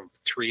them from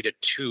 3 to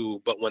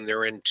 2, but when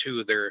they're in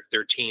 2,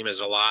 their team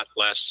is a lot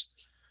less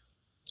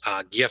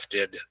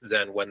gifted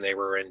than when they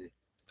were in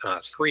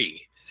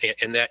 3.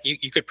 And that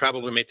you could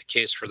probably make the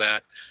case for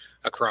that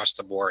across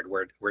the board,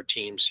 where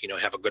teams,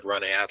 have a good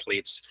run of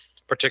athletes,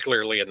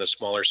 particularly in the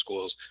smaller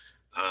schools,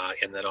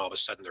 and then all of a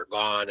sudden they're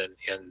gone,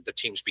 and the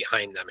teams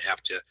behind them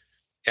have to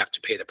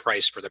pay the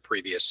price for the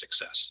previous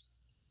success.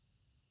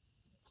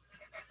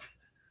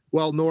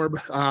 Well, Norb,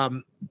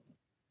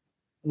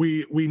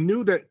 we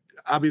knew that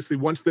obviously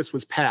once this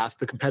was passed,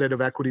 the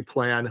competitive equity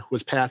plan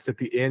was passed at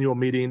the annual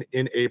meeting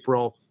in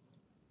April.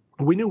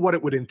 We knew what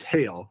it would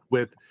entail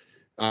with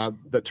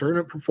the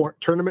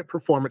tournament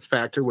performance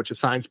factor, which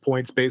assigns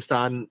points based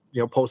on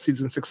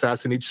postseason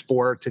success in each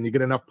sport, and you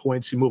get enough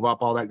points, you move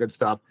up, all that good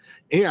stuff,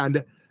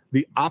 and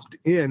the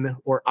opt-in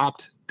or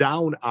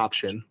opt-down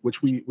option,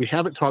 which we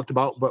haven't talked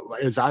about, but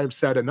as I've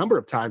said a number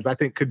of times, I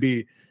think could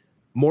be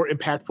more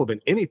impactful than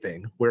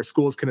anything, where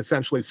schools can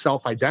essentially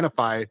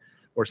self-identify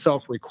or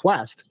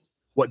self-request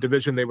what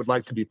division they would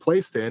like to be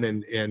placed in,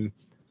 and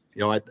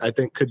I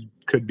think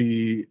could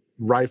be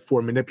rife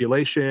for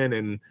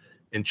manipulation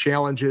and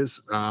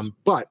challenges.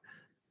 But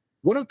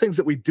one of the things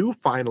that we do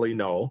finally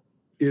know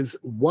is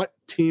what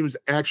teams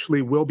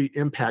actually will be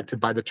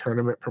impacted by the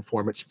tournament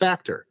performance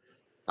factor.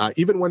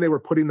 Even when they were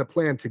putting the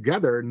plan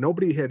together,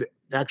 nobody had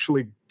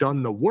actually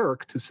done the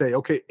work to say,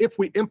 okay, if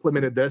we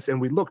implemented this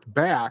and we looked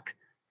back,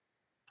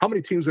 how many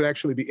teams would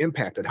actually be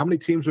impacted? How many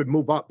teams would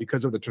move up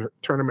because of the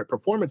tournament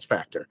performance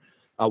factor?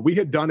 We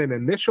had done an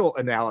initial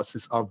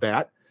analysis of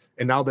that,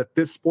 and now that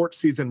this sports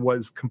season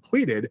was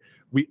completed,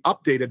 we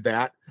updated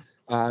that.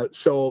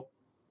 So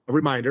a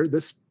reminder,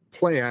 this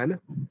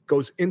plan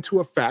goes into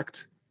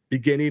effect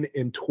beginning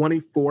in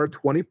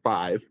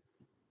 24-25.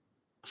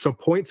 So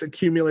points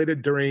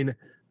accumulated during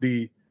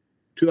the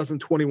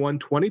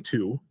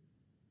 2021-22,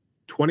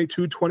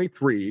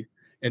 22-23,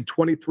 and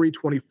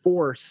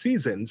 23-24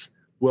 seasons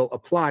will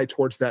apply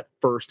towards that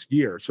first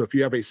year. So if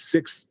you have a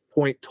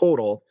 6-point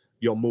total,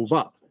 you'll move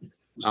up.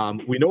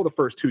 We know the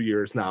first 2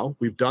 years now.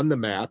 We've done the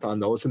math on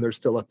those, and there's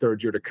still a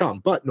third year to come.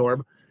 But,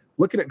 Norm,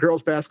 looking at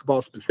girls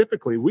basketball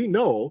specifically, we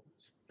know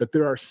that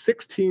there are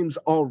 6 teams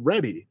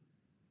already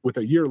with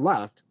a year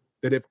left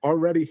that have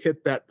already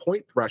hit that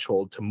point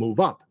threshold to move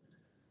up.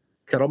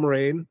 Kettle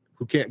Moraine,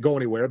 who can't go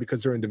anywhere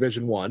because they're in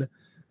Division I,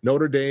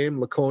 Notre Dame,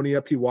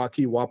 Laconia,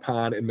 Pewaukee,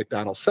 Waupun, and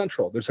McDonald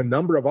Central. There's a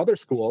number of other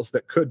schools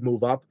that could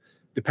move up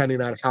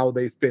depending on how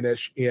they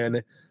finish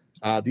in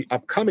the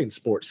upcoming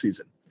sports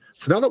season.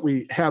 So now that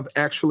we have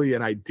actually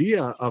an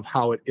idea of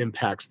how it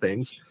impacts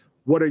things,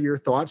 what are your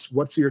thoughts?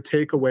 What's your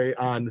takeaway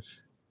on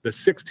the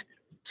 6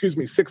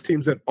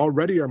 teams that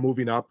already are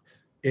moving up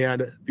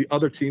and the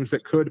other teams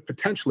that could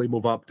potentially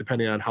move up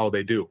depending on how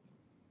they do?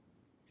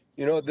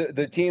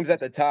 The teams at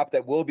the top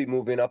that will be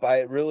moving up,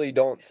 I really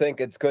don't think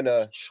it's going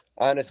to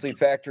honestly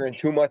factor in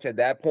too much at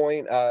that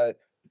point.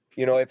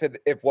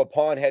 If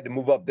Waupun had to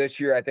move up this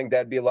year, I think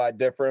that'd be a lot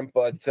different.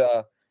 But,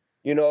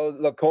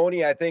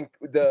 Laconia, I think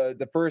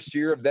the first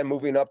year of them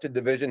moving up to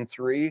Division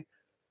III,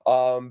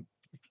 I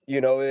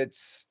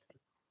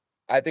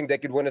think they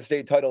could win a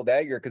state title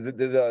that year because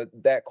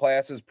that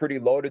class is pretty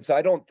loaded. So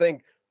I don't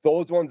think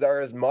those ones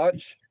are as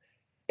much.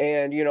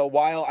 And,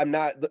 while I'm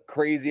not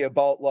crazy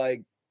about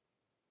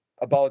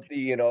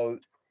the,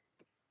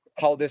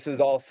 how this is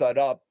all set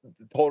up,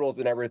 the totals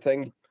and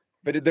everything,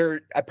 but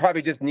I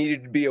probably just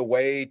needed to be a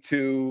way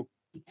to,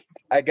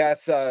 I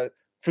guess,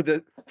 for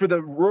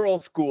the rural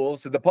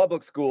schools, to the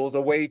public schools,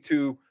 a way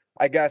to,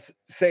 I guess,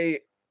 say,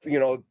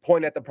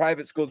 point at the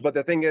private schools. But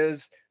the thing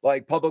is,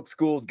 like, public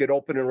schools get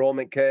open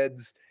enrollment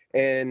kids.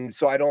 And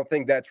so I don't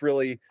think that's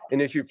really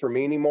an issue for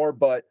me anymore.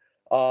 But,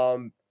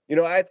 I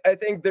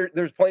think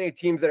there's plenty of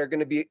teams that are going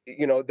to be,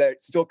 that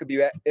still could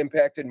be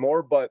impacted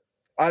more. But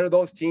out of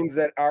those teams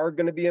that are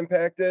going to be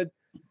impacted,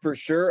 for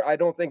sure, I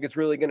don't think it's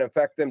really going to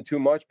affect them too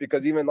much,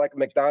 because even like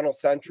McDonald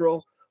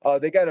Central,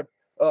 they got a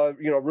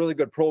really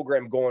good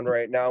program going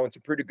right now. It's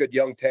a pretty good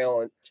young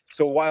talent.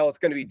 So while it's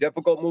going to be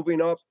difficult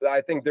moving up,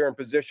 I think they're in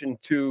position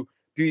to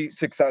be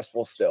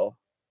successful still.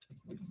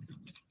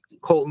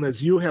 Colton,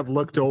 as you have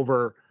looked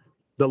over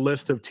the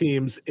list of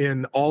teams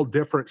in all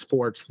different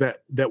sports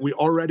that we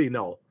already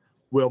know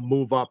will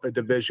move up a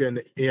division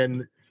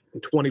in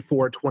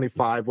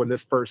 24-25 when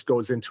this first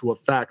goes into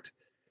effect,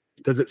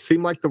 does it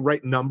seem like the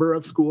right number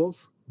of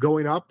schools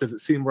going up? Does it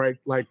seem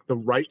like the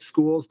right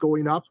schools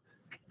going up?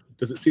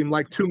 Does it seem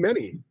like too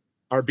many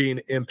are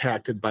being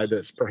impacted by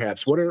this,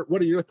 perhaps? What are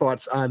your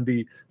thoughts on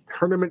the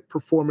tournament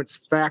performance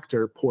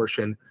factor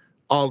portion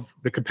of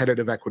the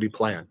competitive equity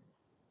plan?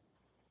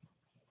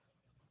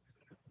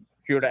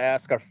 If you were to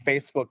ask our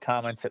Facebook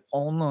comments, it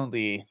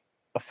only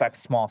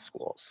affects small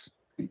schools.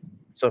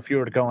 So if you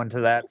were to go into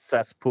that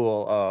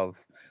cesspool of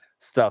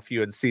stuff, you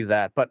would see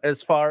that. But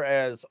as far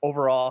as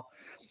overall,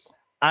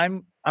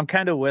 I'm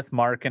kind of with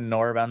Mark and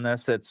Norb on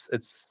this.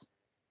 It's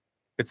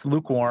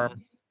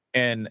lukewarm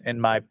in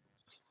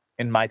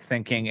my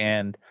thinking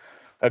and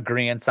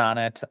agreeance on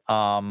it.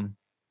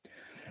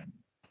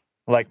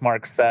 Like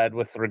Mark said,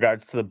 with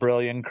regards to the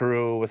Brilliant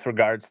Crew, with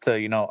regards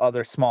to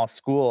other small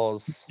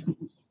schools,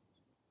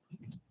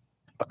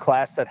 a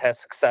class that has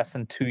success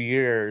in 2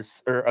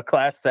 years, or a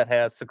class that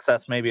has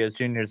success maybe as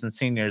juniors and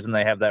seniors, and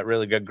they have that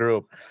really good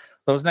group,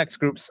 those next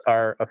groups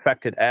are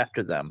affected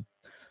after them.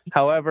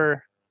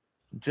 However,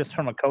 just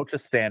from a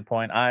coach's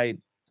standpoint, I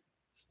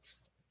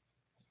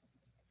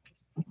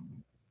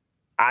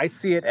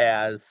see it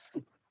as,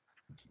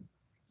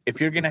 if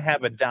you're going to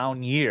have a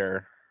down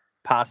year,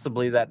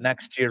 possibly that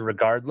next year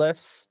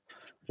regardless,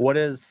 what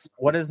is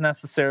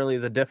necessarily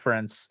the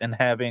difference in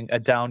having a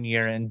down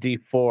year in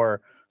D4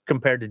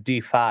 compared to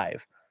D5?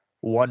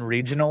 1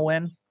 regional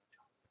win?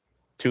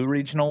 2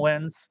 regional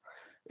wins?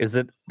 Is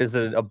it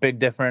a big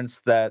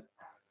difference that,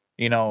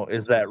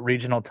 is that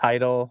regional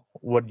title,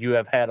 would you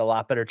have had a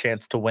lot better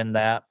chance to win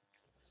that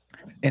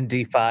in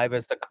D5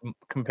 as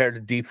compared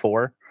to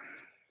D4?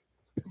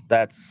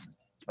 That's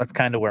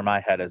kind of where my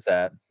head is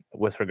at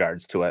with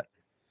regards to it.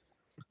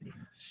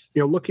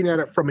 Looking at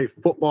it from a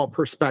football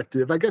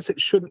perspective, I guess it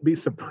shouldn't be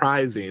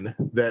surprising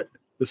that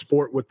the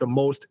sport with the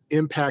most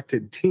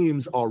impacted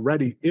teams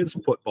already is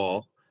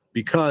football,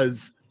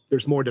 because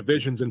there's more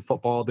divisions in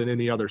football than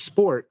any other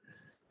sport.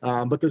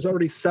 But there's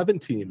already 7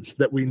 teams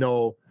that we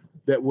know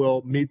that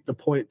will meet the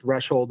point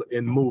threshold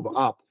and move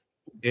up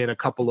in a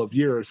couple of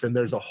years. And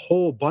there's a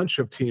whole bunch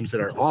of teams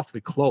that are awfully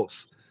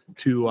close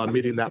to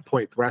meeting that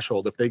point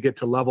threshold. If they get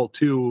to level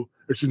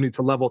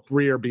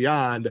 3 or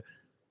beyond,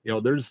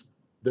 there's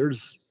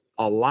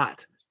a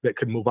lot that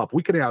could move up.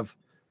 We could have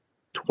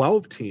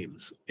 12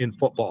 teams in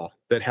football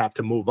that have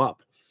to move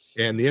up.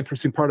 And the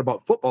interesting part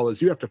about football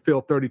is you have to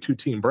fill 32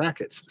 team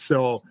brackets.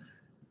 So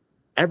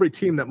every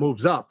team that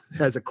moves up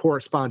has a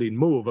corresponding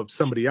move of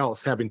somebody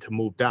else having to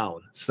move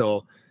down.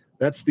 So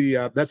that's the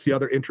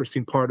other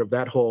interesting part of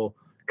that whole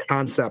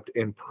concept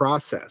and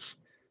process.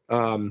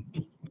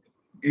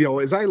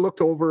 As I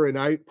looked over and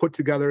I put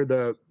together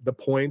the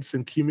points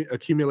and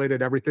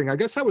accumulated everything, I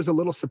guess I was a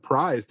little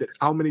surprised at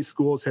how many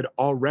teams had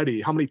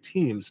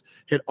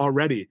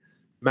already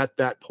met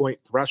that point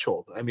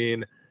threshold. I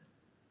mean,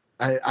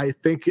 I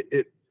think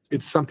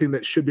it's something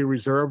that should be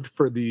reserved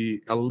for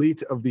the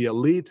elite of the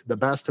elite, the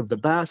best of the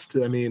best.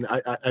 I mean,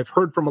 I've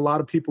heard from a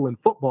lot of people in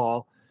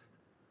football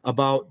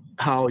about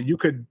how you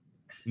could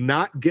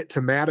not get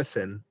to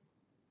Madison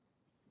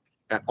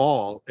at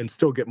all and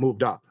still get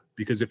moved up.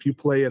 Because if you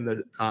play in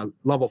the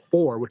level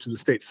 4, which is the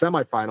state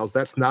semifinals,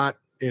 that's not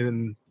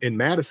in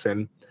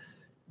Madison.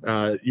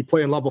 You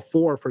play in level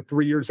 4 for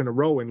 3 years in a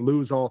row and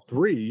lose all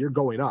 3, you're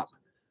going up,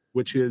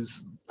 which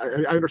is,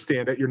 I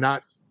understand it. You're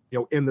not,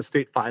 in the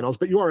state finals,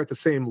 but you are at the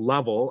same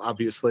level,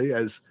 obviously,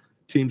 as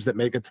teams that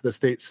make it to the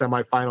state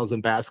semifinals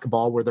in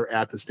basketball where they're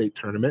at the state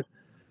tournament.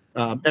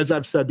 As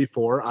I've said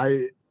before,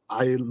 I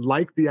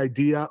like the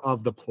idea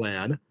of the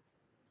plan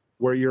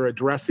where you're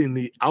addressing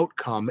the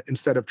outcome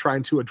instead of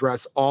trying to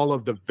address all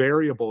of the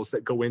variables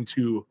that go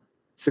into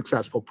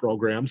successful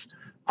programs.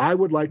 I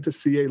would like to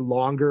see a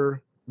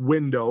longer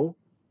window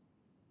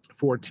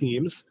for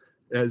teams,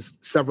 as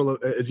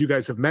you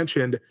guys have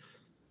mentioned.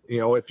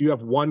 If you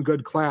have one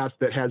good class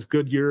that has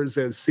good years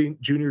as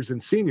juniors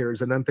and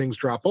seniors, and then things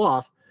drop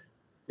off,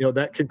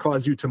 that can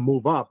cause you to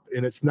move up.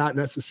 And it's not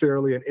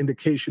necessarily an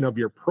indication of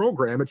your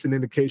program. It's an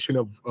indication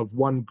of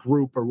one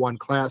group or one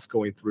class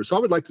going through. So I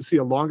would like to see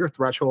a longer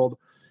threshold,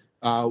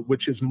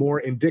 which is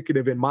more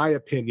indicative, in my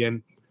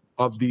opinion,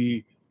 of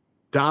the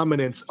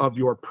dominance of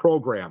your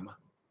program.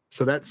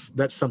 So that's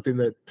something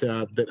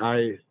that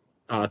I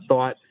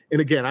thought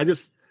And again, I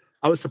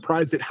was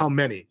surprised at how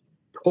many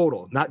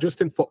total, not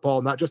just in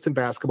football, not just in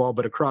basketball,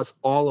 but across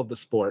all of the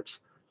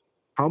sports,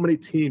 how many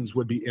teams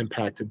would be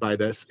impacted by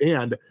this.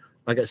 And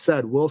like I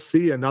said, we'll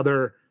see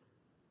another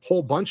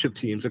whole bunch of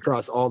teams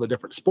across all the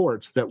different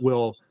sports that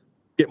will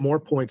get more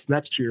points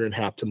next year and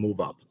have to move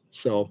up.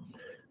 So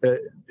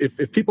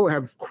if people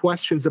have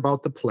questions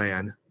about the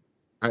plan,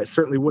 I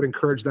certainly would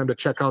encourage them to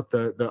check out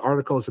the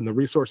articles and the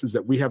resources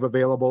that we have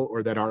available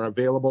or that are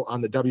available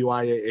on the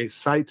WIAA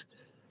site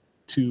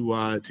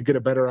to get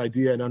a better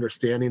idea and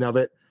understanding of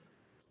it.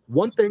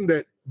 One thing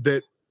that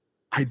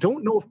I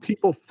don't know if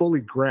people fully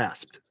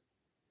grasped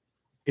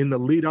in the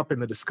lead up in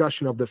the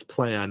discussion of this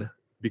plan,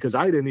 because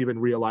I didn't even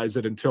realize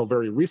it until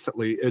very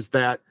recently, is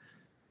that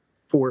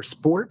for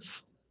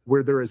sports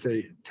where there is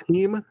a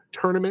team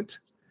tournament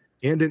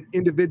and an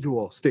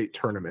individual state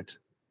tournament,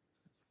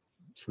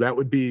 so that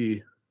would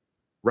be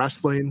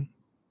wrestling,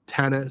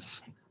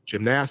 tennis,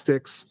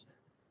 gymnastics,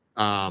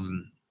 golf,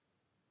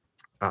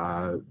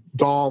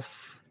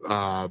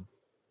 a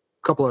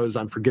couple of those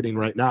I'm forgetting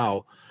right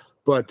now.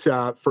 But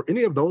for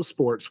any of those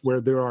sports where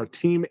there are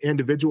team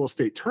individual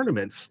state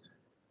tournaments,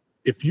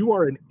 if you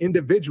are an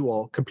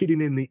individual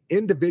competing in the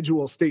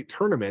individual state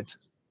tournament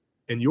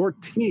and your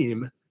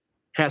team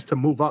has to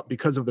move up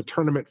because of the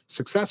tournament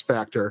success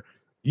factor,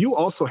 you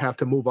also have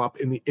to move up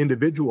in the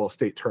individual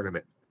state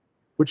tournament,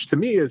 which to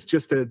me is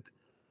just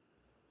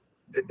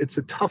it's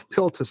a tough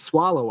pill to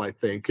swallow, I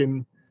think.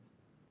 And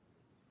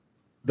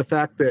the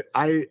fact that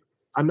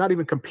I'm not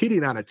even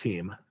competing on a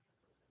team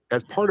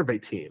as part of a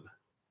team,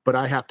 but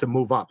I have to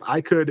move up.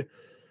 I could,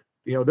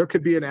 there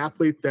could be an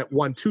athlete that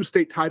won 2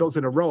 state titles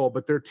in a row,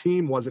 but their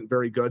team wasn't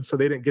very good, so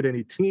they didn't get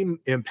any team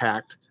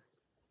impact.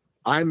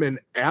 I'm an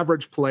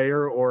average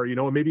player or,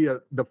 maybe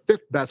the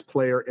 5th best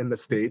player in the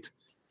state,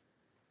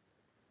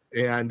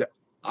 and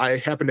I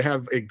happen to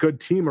have a good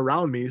team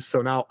around me,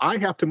 so now I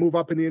have to move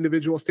up in the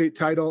individual state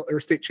title or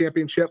state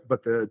championship,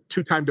 but the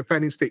 2-time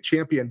defending state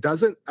champion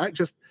doesn't.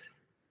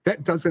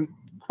 That doesn't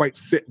quite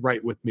sit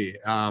right with me.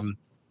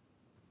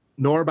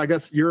 Norb, I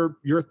guess your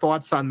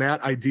thoughts on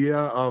that idea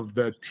of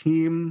the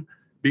team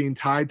being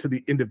tied to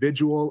the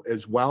individual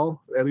as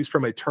well, at least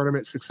from a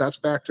tournament success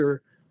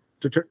factor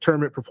to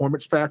tournament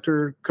performance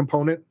factor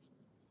component?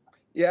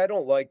 Yeah, I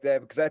don't like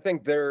that because I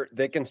think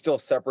they can still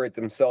separate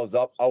themselves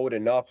out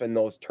enough in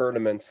those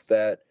tournaments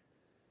that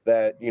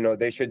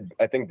they should.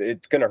 I think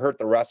it's going to hurt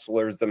the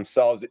wrestlers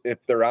themselves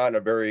if they're on a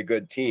very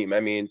good team. I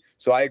mean,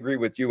 so I agree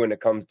with you when it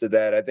comes to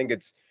that. I think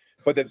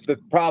but the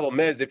problem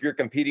is if you're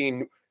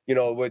competing,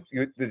 with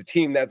the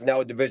team that's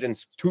now a Division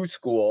II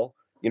school,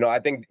 I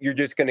think you're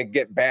just going to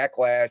get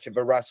backlash if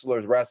a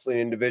wrestler's wrestling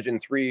in Division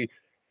III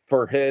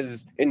for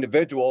his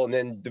individual and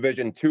then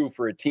Division II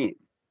for a team.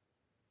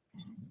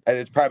 And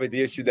it's probably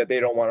the issue that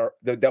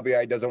the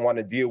WI doesn't want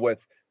to deal with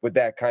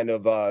that kind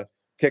of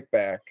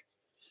kickback.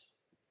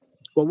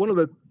 Well, one of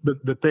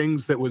the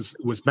things that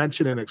was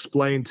mentioned and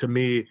explained to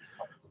me,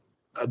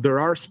 there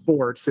are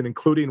sports, and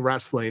including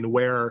wrestling,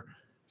 where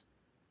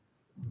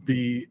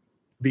the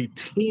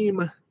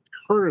team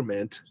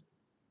tournament,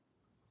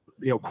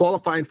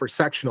 qualifying for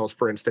sectionals,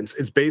 for instance,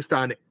 is based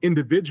on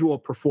individual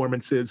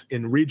performances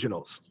in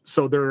regionals.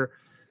 So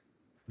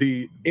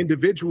the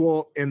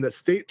individual and the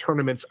state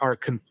tournaments are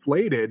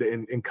conflated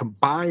and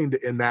combined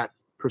in that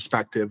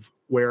perspective,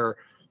 where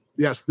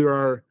yes,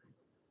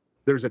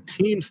 there's a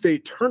team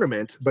state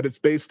tournament, but it's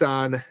based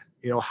on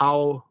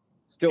how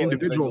still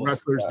individual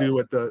wrestlers do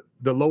at the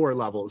lower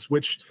levels,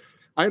 which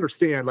I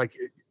understand. Like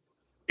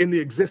in the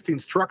existing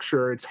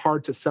structure, it's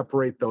hard to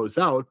separate those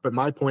out. But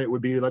my point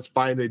would be, let's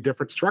find a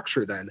different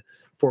structure then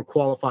for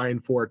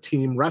qualifying for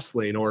team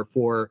wrestling, or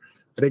for,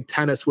 I think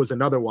tennis was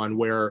another one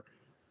where,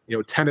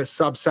 tennis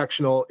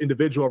subsectional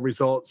individual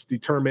results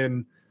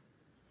determine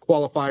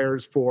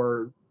qualifiers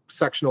for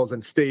sectionals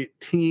and state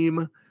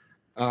team.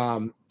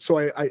 So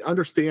I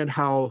understand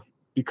how,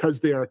 because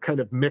they are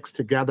kind of mixed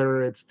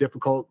together, it's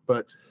difficult,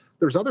 but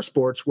there's other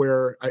sports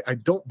where I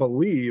don't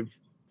believe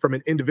from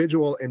an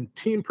individual and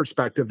team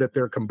perspective that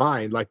they're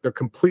combined, like they're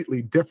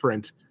completely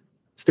different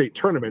state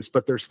tournaments,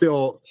 but they're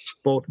still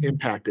both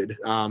impacted.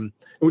 And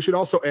we should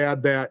also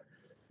add that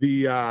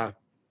that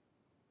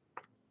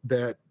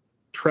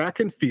track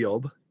and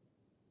field,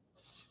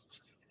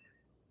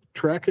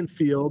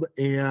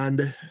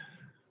 and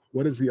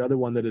what is the other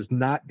one that is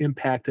not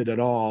impacted at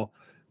all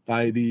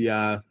by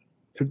that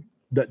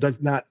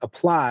does not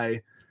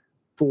apply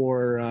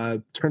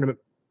for tournament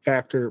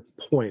factor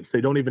points? They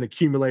don't even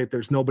accumulate.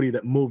 There's nobody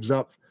that moves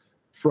up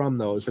from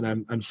those.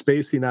 And I'm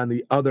spacing on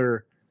the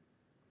other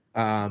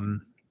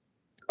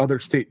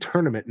state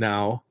tournament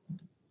now.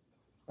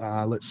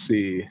 Let's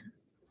see.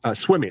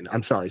 Swimming.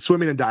 I'm sorry.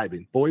 Swimming and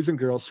diving. Boys and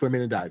girls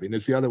swimming and diving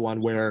is the other one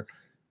where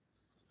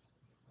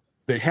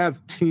they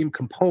have team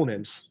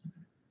components,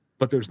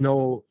 but there's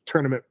no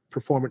tournament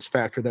performance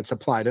factor that's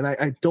applied. And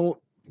I don't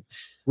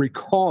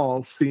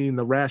recall seeing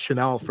the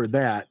rationale for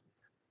that.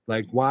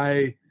 Like,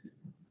 why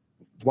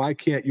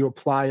can't you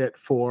apply it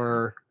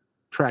for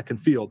track and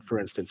field, for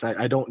instance?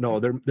 I don't know.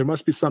 There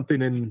must be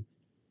something in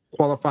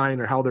qualifying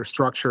or how they're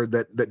structured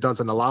that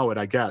doesn't allow it,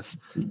 I guess.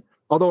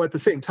 Although at the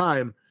same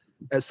time,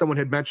 as someone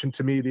had mentioned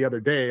to me the other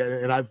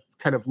day, and I've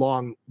kind of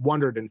long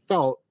wondered and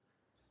felt,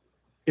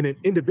 in an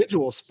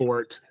individual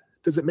sport,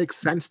 does it make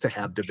sense to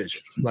have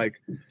divisions? Like,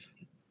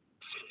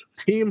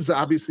 teams,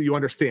 obviously, you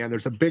understand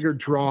there's a bigger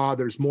draw,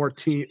 there's more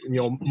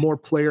more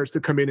players to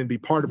come in and be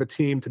part of a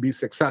team to be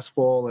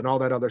successful and all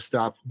that other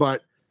stuff.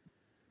 But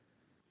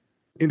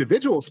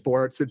individual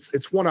sports,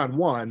 it's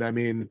one-on-one. I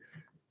mean,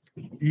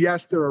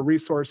 yes, there are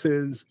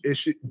resources,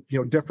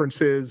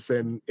 differences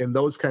and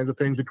those kinds of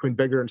things between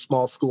bigger and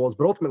small schools,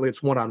 but ultimately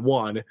it's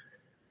one-on-one.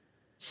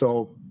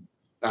 So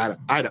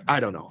I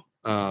don't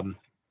know.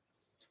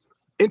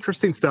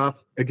 Interesting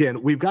stuff.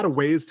 Again, we've got a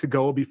ways to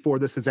go before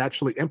this is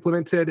actually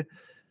implemented.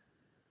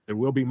 There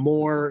will be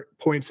more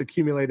points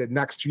accumulated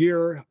next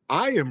year.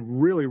 I am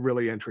really,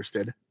 really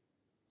interested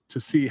to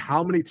see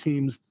how many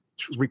teams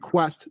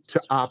request to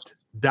opt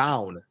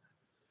down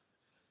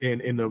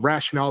in the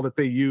rationale that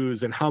they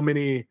use, and how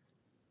many,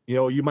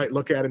 you might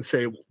look at and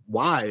say,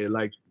 why?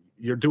 Like,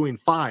 you're doing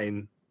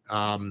fine.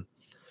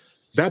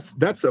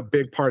 That's a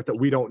big part that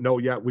we don't know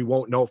yet. We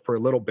won't know for a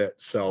little bit.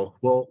 So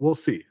we'll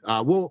see.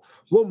 We'll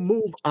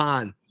move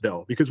on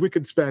though, because we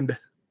could spend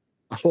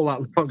a whole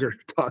lot longer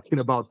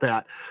talking about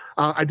that.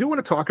 I do want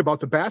to talk about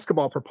the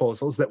basketball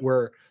proposals that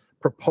were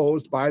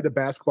proposed by the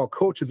Basketball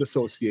Coaches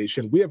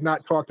Association. We have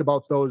not talked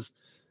about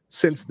those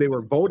since they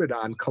were voted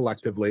on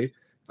collectively.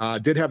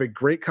 Did have a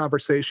great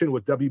conversation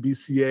with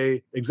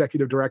WBCA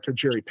Executive Director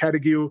Jerry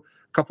Pettigrew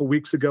a couple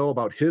weeks ago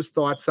about his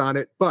thoughts on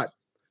it. But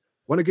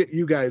want to get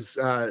you guys'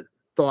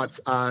 thoughts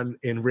on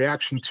in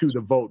reaction to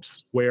the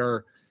votes,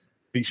 where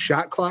the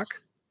shot clock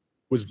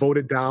was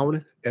voted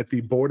down at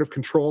the Board of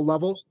Control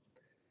level,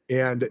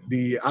 and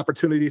the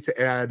opportunity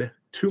to add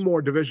 2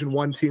 more Division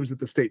I teams at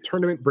the state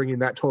tournament, bringing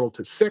that total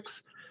to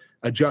 6,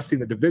 adjusting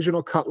the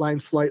divisional cut line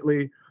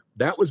slightly.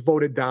 That was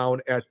voted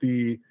down at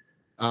the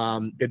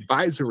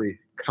advisory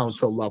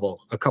council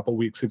level a couple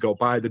weeks ago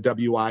by the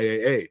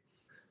WIAA.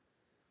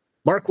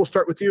 Mark, we'll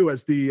start with you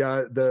as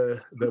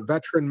the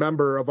veteran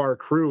member of our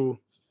crew.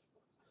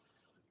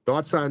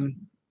 Thoughts on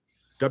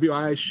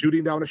WIA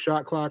shooting down a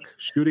shot clock,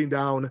 shooting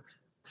down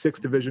 6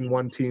 Division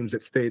I teams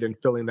at state, and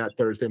filling that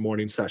Thursday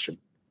morning session?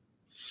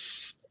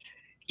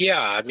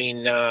 Yeah, I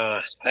mean,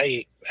 I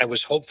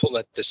was hopeful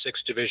that the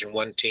 6 Division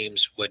I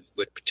teams would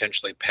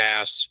potentially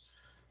pass.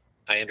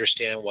 I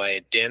understand why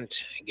it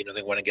didn't.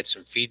 They want to get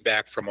some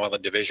feedback from all the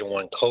Division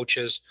I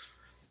coaches.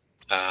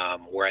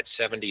 We're at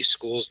 70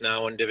 schools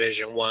now in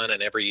Division I,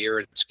 and every year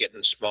it's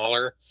getting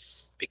smaller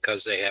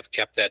because they have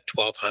kept that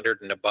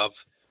 1,200 and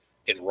above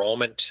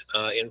enrollment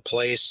in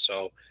place.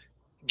 So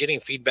getting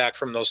feedback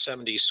from those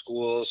 70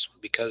 schools,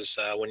 because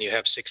when you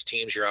have 6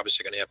 teams, you're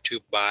obviously going to have 2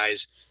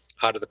 buys.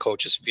 How do the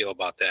coaches feel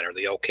about that? Are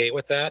they okay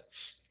with that?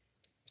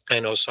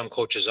 I know some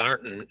coaches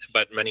aren't,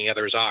 but many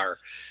others are.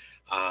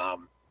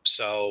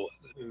 So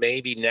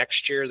maybe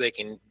next year they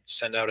can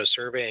send out a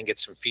survey and get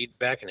some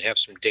feedback and have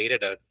some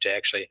data to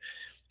actually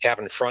have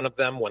in front of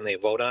them when they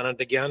vote on it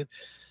again.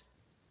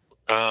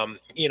 And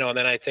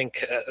then I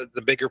think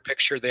the bigger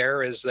picture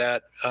there is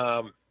that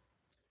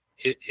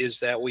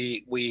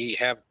we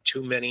have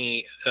too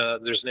many.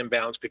 There's an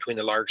imbalance between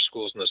the large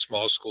schools and the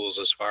small schools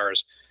as far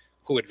as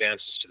who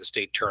advances to the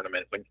state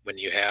tournament. When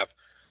you have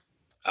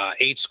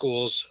 8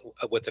 schools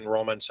with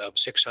enrollments of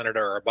 600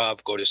 or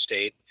above go to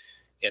state,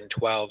 and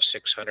 12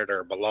 600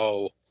 or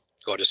below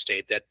go to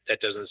state, that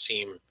doesn't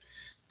seem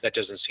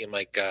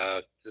like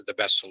the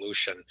best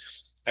solution.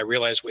 I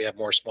realize we have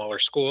more smaller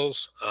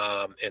schools,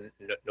 and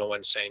no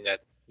one's saying that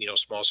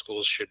small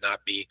schools should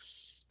not be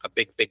a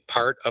big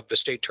part of the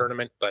state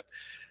tournament, but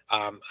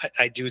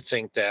I do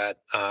think that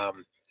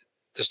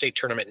the state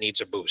tournament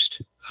needs a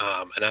boost,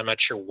 and I'm not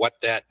sure what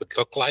that would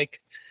look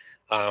like.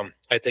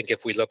 I think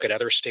if we look at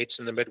other states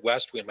in the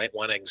Midwest, we might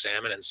want to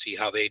examine and see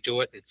how they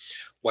do it and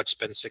what's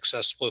been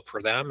successful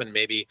for them, and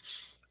maybe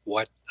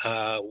what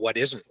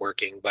isn't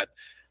working. But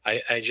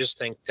I just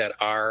think that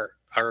our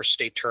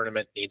state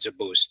tournament needs a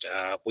boost.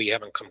 We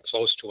haven't come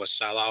close to a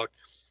sellout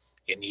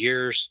in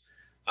years.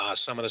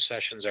 Some of the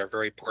sessions are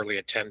very poorly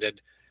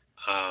attended,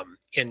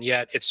 and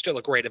yet it's still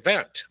a great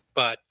event.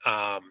 But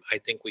I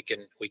think we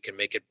can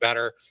make it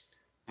better.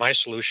 My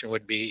solution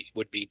would be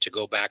to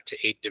go back to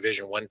 8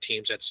 Division I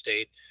teams at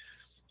state,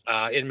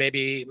 and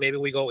maybe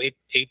we go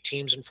eight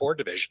teams in 4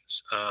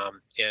 divisions,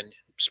 and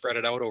spread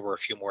it out over a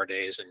few more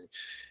days, and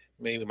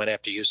maybe we might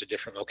have to use a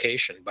different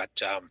location.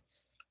 But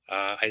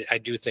I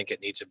do think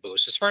it needs a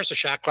boost. As far as the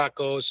shot clock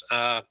goes,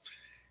 I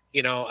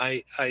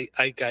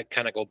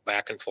kind of go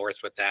back and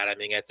forth with that. I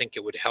mean, I think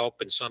it would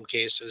help in some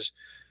cases.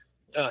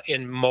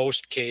 In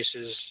most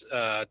cases,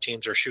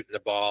 teams are shooting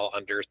the ball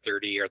under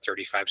 30 or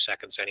 35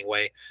 seconds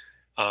anyway.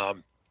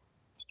 And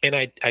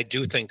I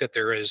do think that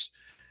there is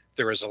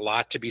a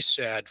lot to be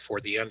said for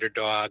the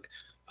underdog,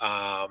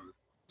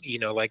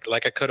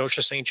 like a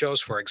Kenosha St.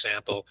 Joe's, for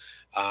example,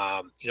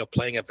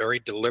 playing a very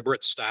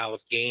deliberate style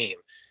of game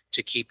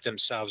to keep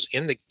themselves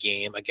in the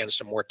game against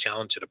a more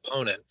talented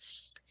opponent.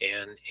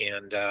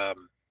 And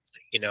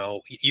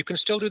You can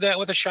still do that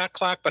with a shot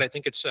clock, but I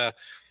think it's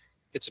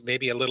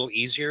maybe a little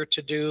easier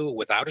to do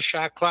without a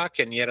shot clock,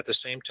 and yet at the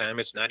same time,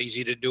 it's not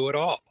easy to do at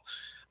all.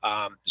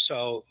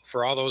 So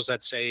for all those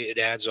that say it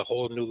adds a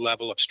whole new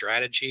level of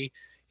strategy,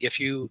 if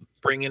you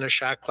bring in a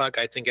shot clock,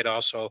 I think it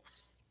also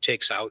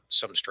takes out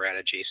some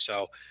strategy.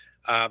 So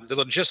the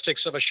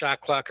logistics of a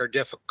shot clock are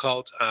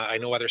difficult. I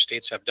know other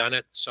states have done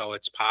it, so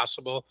it's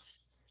possible.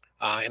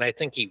 And I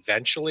think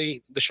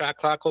eventually the shot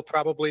clock will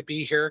probably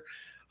be here.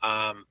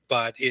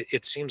 But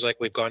it seems like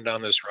we've gone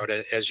down this road,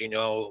 as you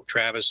know,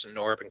 Travis and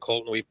Norb and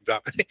Colton,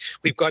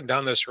 we've gone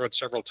down this road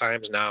several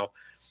times now,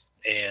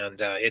 and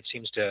it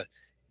seems to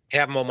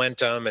have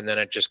momentum, and then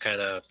it just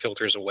kind of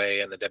filters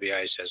away, and the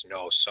WI says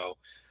no. So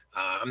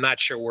I'm not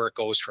sure where it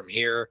goes from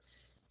here.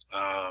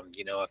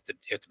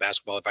 If the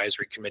Basketball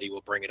Advisory Committee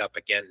will bring it up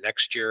again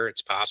next year,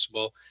 it's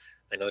possible.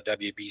 I know the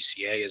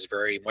WBCA is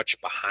very much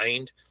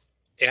behind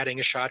adding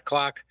a shot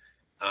clock,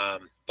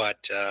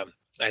 but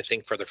I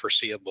think for the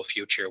foreseeable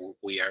future,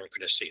 we aren't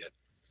going to see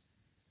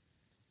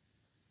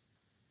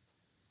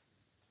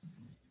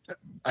it.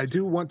 I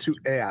do want to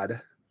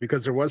add,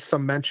 because there was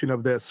some mention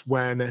of this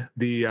when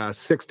the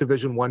 6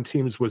 Division I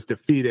teams was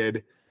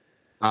defeated.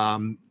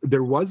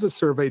 There was a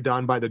survey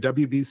done by the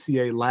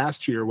WBCA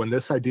last year when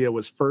this idea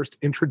was first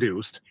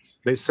introduced.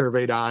 They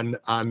surveyed on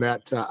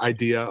that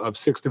idea of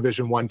 6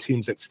 Division I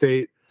teams at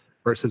state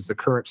versus the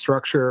current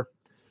structure.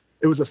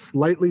 It was a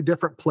slightly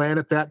different plan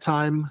at that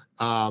time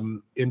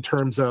in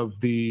terms of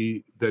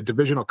the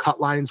divisional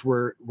cut lines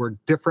were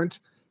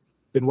different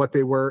than what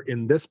they were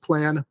in this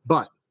plan.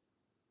 But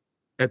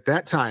at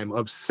that time,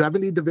 of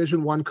 70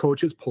 Division I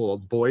coaches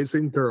polled, boys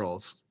and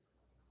girls,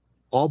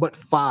 all but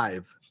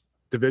 5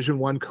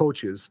 Division I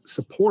coaches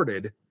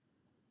supported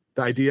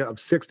the idea of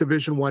 6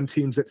 Division I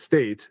teams at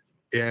state.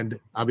 And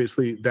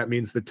obviously that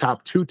means the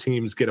top 2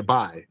 teams get a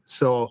bye.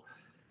 So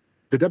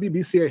the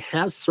WBCA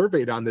has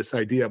surveyed on this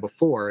idea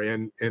before,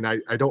 and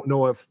I don't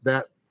know if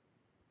that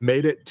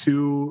made it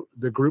to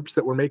the groups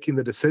that were making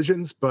the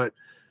decisions, but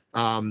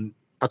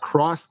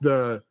across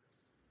the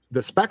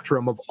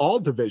spectrum of all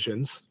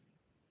divisions,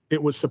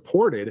 it was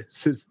supported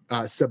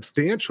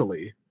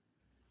substantially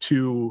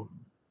to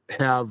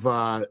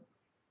have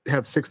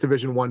 6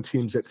 Division I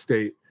teams at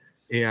state.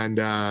 And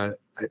I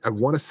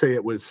want to say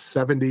it was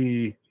around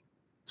 70%,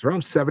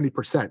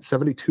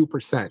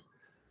 72%,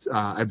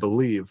 I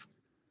believe,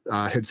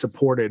 had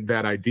supported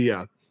that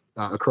idea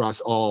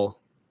across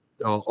all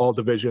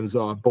divisions,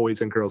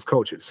 boys and girls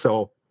coaches.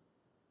 So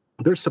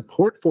there's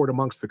support for it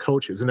amongst the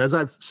coaches. And as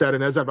I've said,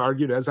 and as I've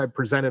argued, as I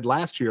presented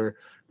last year,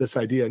 this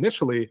idea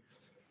initially,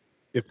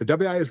 if the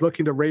WI is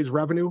looking to raise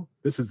revenue,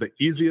 this is the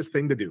easiest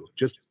thing to do.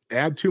 Just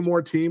add 2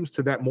 more teams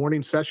to that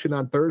morning session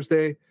on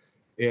Thursday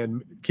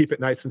and keep it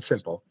nice and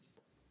simple.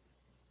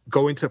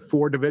 Going to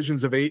 4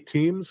 divisions of 8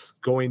 teams,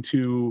 going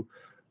to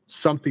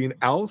something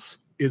else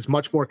is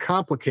much more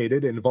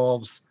complicated. It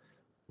involves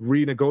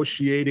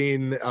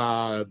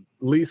renegotiating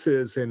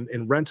leases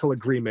and rental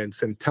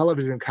agreements and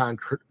television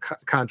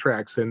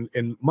contracts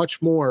and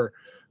much more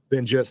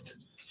than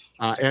just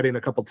adding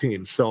a couple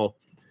teams. So,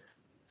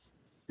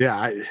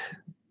 yeah,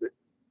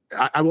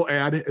 I will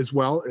add as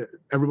well,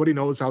 everybody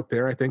knows out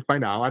there, I think by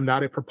now, I'm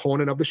not a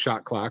proponent of the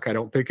shot clock. I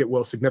don't think it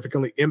will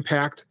significantly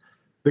impact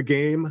the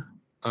game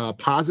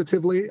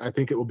positively. I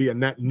think it will be a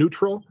net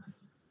neutral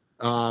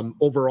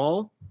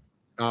overall,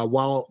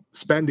 while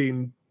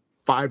spending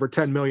 $5 or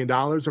 $10 million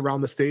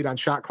around the state on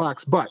shot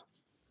clocks. But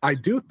I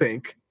do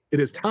think it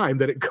is time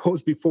that it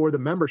goes before the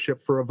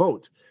membership for a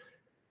vote.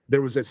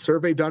 There was a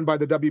survey done by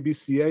the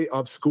WBCA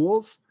of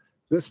schools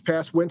this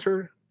past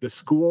winter. The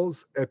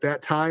schools at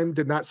that time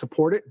did not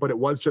support it, but it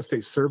was just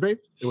a survey.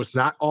 It was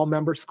not all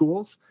member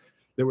schools.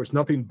 There was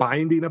nothing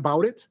binding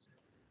about it.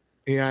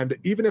 And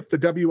even if the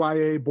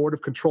WIA Board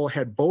of Control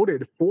had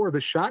voted for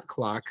the shot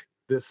clock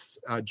this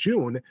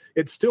June,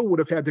 it still would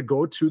have had to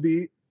go to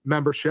the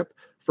membership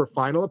for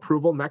final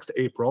approval next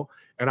April.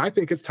 And I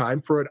think it's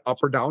time for an up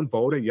or down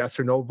vote, a yes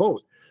or no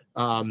vote.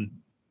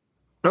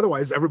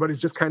 Otherwise, everybody's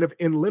just kind of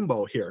in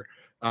limbo here.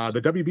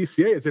 The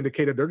WBCA has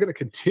indicated they're going to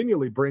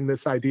continually bring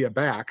this idea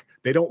back.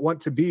 They don't want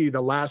to be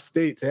the last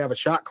state to have a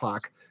shot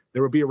clock.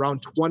 There will be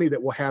around 20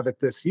 that will have it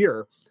this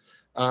year.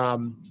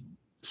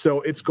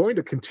 So it's going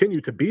to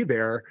continue to be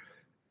there.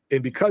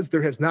 And because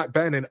there has not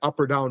been an up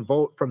or down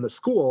vote from the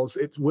schools,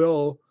 it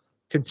will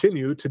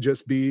continue to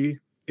just be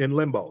in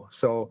limbo.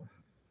 So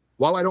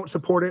while I don't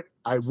support it,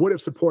 I would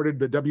have supported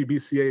the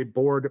WBCA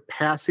board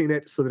passing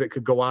it so that it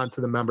could go on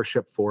to the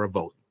membership for a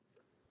vote.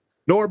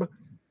 Norb,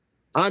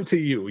 on to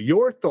you.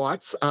 Your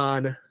thoughts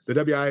on the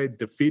WI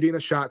defeating a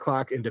shot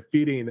clock and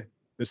defeating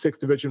the 6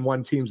 Division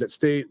I teams at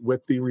state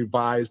with the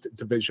revised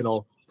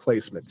divisional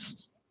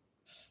placements.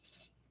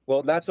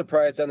 Well, not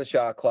surprised on the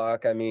shot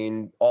clock. I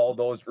mean, all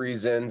those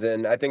reasons.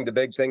 And I think the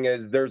big thing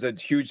is there's a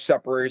huge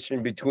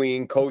separation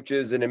between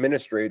coaches and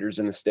administrators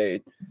in the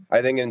state.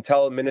 I think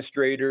until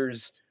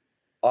administrators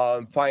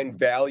find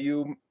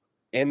value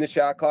in the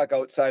shot clock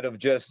outside of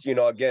just,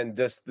 again,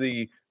 just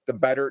the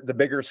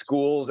bigger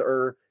schools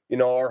or,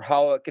 or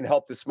how it can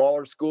help the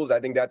smaller schools. I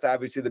think that's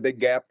obviously the big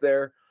gap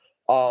there.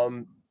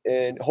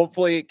 And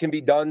hopefully it can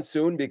be done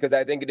soon, because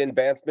I think an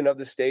advancement of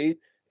the state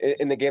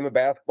in the game of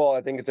basketball,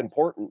 I think it's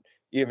important,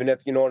 even if,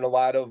 in a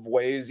lot of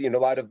ways, a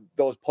lot of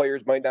those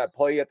players might not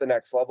play at the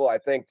next level. I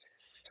think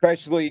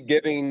especially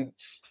giving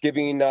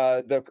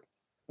the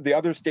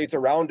other states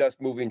around us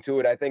moving to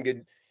it, I think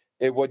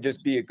it would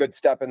just be a good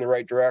step in the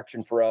right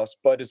direction for us.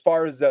 But as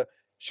far as the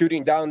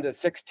shooting down to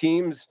 6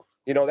 teams,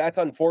 that's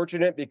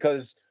unfortunate,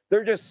 because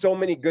there are just so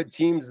many good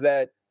teams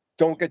that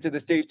don't get to the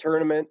state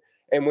tournament.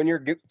 And when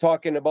you're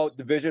talking about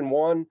Division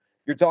I,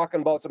 you're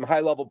talking about some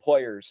high-level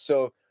players.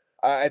 So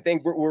I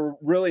think we're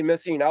really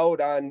missing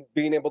out on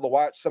being able to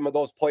watch some of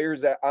those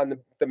players on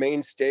the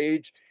main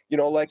stage,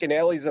 like an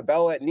Ali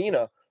Zabel at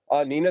Nina.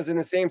 Nina's in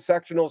the same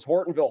sectional as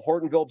Hortonville.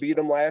 Hortonville beat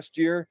them last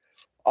year.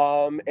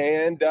 Nina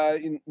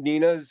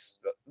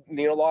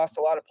lost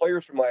a lot of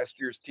players from last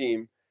year's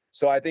team.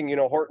 So I think,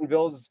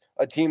 Hortonville's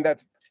a team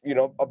that's,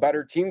 a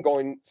better team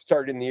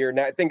starting the year. And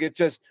I think it's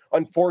just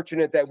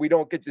unfortunate that we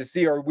don't get to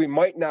see, or we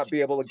might not be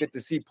able to get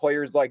to see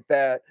players like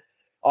that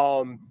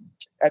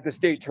at the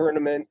state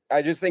tournament.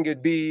 I just think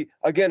it'd be,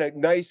 again, a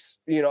nice,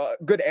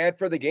 good ad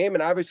for the game.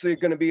 And obviously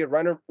going to be a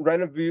revenue,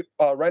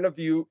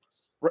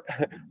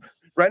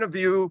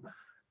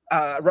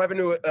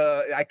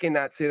 I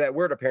cannot say that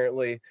word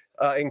apparently,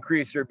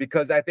 increaser,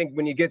 because I think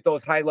when you get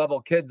those high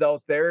level kids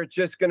out there, it's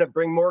just going to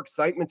bring more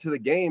excitement to the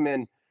game.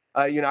 And,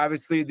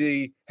 obviously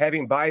the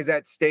having buys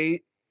at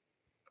state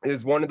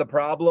is one of the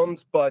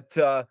problems, but,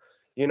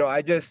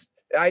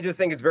 I just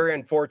think it's very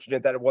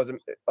unfortunate that it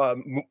wasn't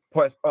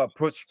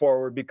pushed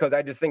forward, because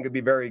I just think it'd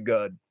be very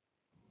good.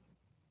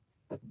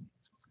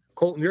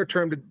 Colton, your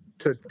turn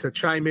to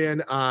chime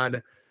in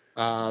on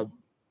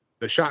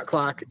the shot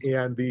clock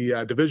and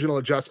the divisional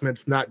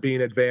adjustments not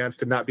being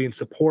advanced and not being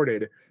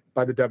supported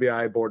by the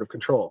WI Board of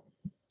Control.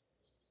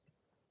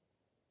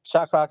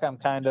 Shot clock, I'm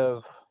kind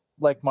of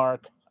like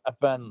Mark. I've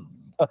been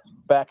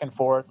back and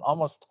forth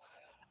almost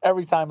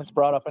every time it's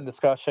brought up in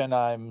discussion.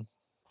 I'm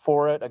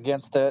for it,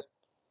 against it,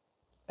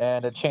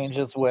 and it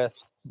changes with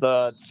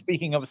the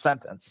speaking of a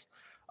sentence.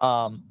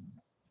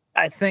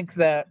 I think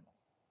that,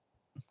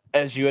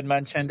 as you had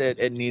mentioned,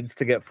 it needs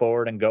to get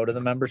forward and go to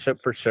the membership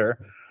for sure.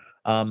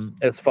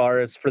 As far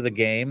as for the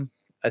game,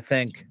 I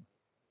think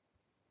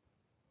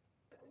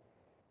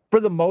for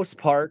the most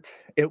part,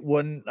 it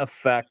wouldn't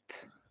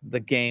affect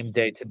the game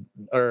day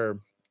or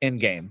in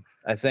game.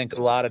 I think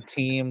a lot of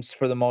teams,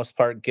 for the most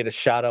part, get a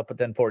shot up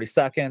within 40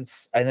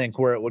 seconds. I think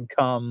where it would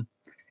come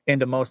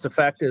into most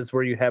effect is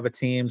where you have a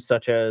team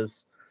such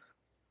as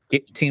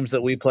teams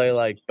that we play,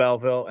 like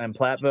Belleville and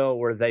Platteville,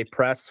 where they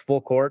press full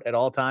court at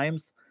all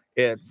times.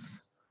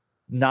 It's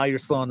now you're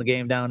slowing the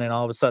game down, and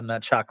all of a sudden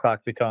that shot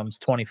clock becomes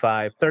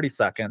 25, 30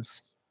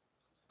 seconds.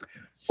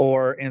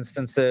 Or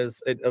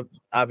instances,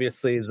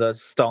 obviously the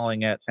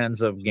stalling at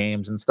ends of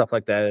games and stuff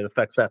like that, it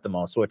affects that the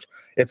most, which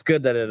it's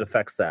good that it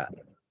affects that.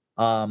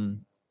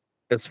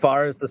 As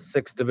far as the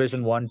 6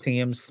 Division I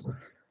teams,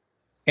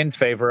 in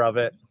favor of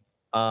it,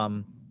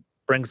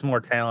 brings more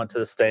talent to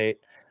the state.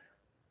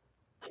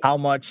 How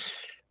much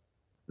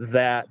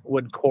that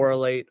would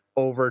correlate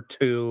over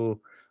to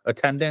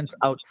attendance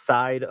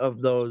outside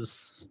of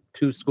those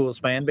 2 schools'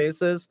 fan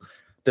bases,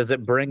 does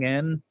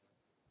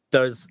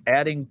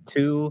adding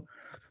 2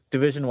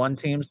 Division I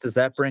teams, does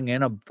that bring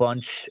in a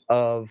bunch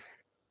of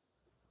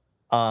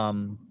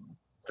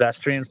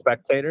pedestrian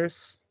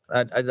spectators?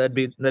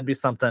 That'd be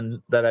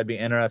something that I'd be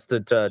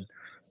interested to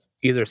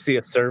either see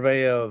a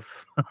survey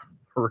of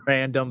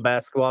random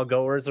basketball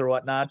goers or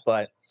whatnot.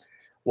 But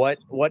what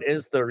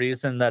is the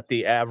reason that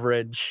the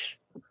average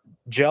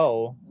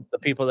Joe, the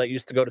people that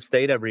used to go to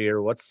state every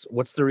year,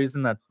 what's the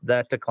reason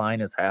that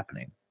decline is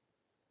happening?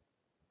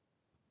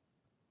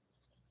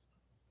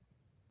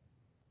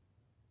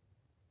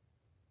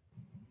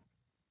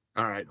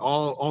 All right.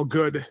 All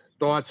good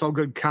thoughts, all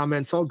good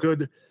comments, all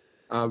good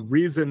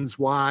reasons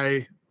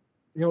why,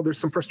 there's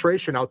some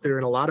frustration out there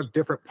in a lot of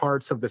different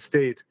parts of the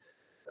state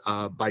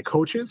by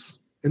coaches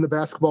in the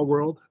basketball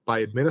world,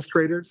 by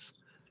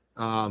administrators.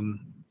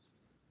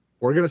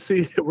 We're going to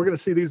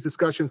see these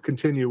discussions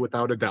continue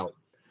without a doubt.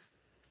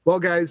 Well,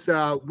 guys,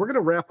 we're going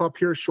to wrap up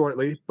here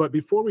shortly. But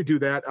before we do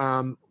that,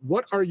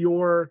 what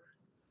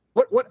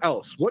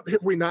else? What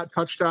have we not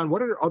touched on?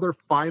 What are other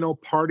final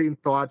parting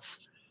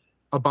thoughts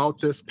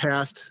about this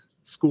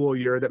past school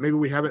year that maybe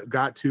we haven't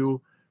got to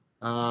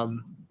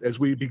as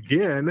we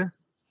begin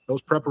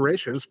those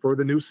preparations for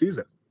the new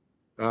season?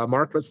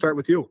 Mark, let's start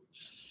with you.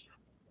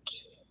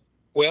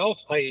 Well,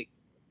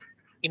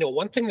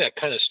 one thing that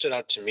kind of stood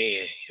out to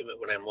me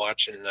when I'm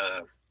watching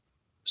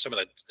some of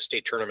the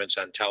state tournaments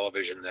on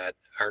television that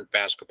aren't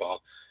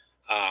basketball,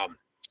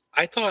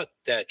 I thought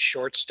that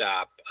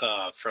shortstop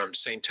from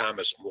St.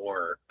 Thomas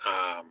More,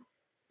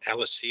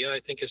 Alicia, I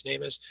think his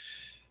name is,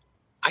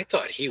 I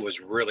thought he was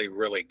really,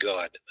 really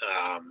good.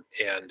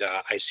 And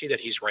I see that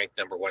he's ranked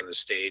number 1 in the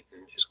state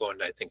and is going,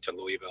 I think, to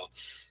Louisville.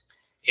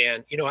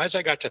 And, as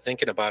I got to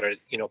thinking about it,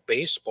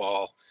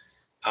 baseball,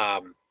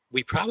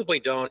 we probably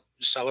don't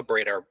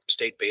celebrate our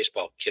state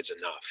baseball kids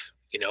enough.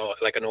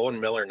 Like an Owen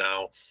Miller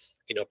now,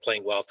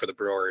 playing well for the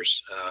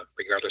Brewers,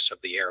 regardless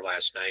of the air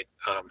last night.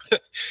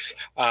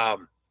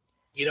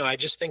 I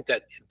just think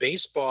that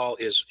baseball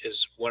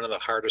is one of the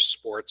hardest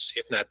sports,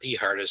 if not the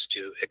hardest,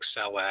 to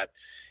excel at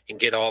and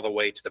get all the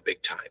way to the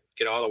big time,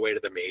 get all the way to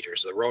the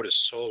majors. The road is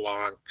so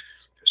long.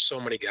 There's so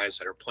many guys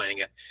that are playing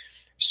it.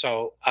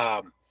 So,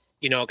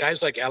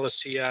 guys like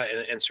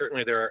Alicia, and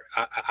certainly there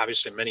are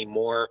obviously many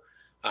more.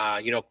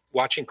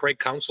 Watching Craig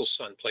Counsell's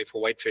son play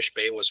for Whitefish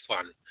Bay was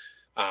fun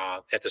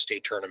at the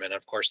state tournament.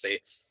 Of course, they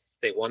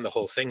won the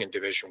whole thing in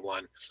Division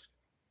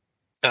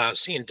I.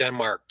 Seeing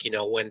Denmark,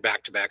 win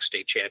back-to-back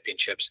state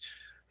championships,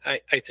 I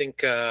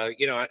think, I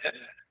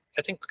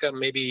think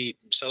maybe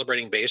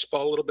celebrating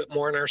baseball a little bit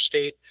more in our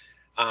state.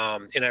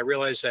 And I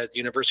realize that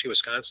University of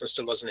Wisconsin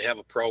still doesn't have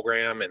a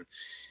program,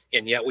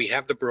 and yet we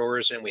have the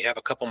Brewers, and we have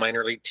a couple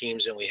minor league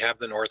teams, and we have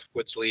the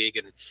Northwoods League,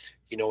 and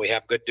we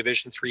have good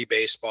Division III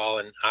baseball,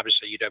 and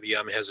obviously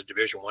UWM has a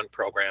Division I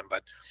program.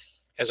 But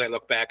as I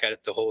look back at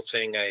it, the whole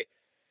thing, I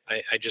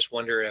just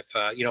wonder if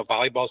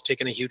volleyball's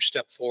taken a huge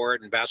step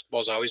forward, and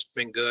basketball's always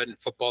been good, and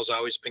football's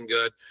always been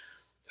good.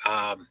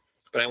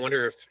 But I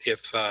wonder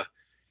if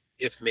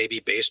maybe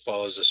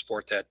baseball is a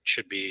sport that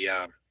should be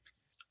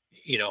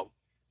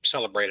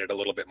celebrated a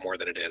little bit more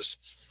than it is.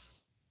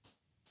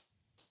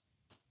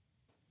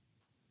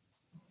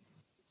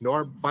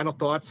 Norm, final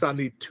thoughts on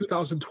the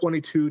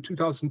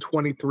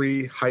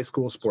 2022-2023 high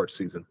school sports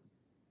season?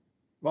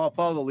 Well, I'll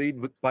follow the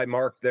lead by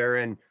Mark there,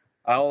 and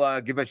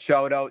I'll give a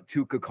shout out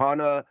to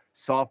Kaukauna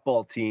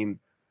softball team.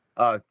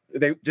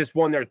 They just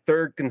won their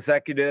third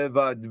consecutive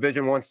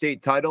Division I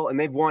state title, and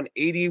they've won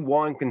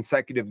 81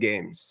 consecutive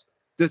games.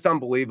 Just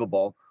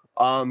unbelievable.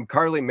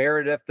 Carly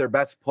Meredith, their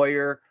best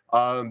player,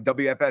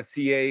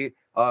 WFSCA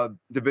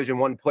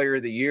Division I Player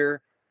of the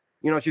Year.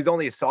 She's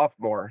only a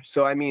sophomore,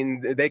 so I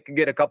mean they could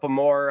get a couple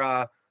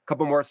more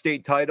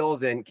state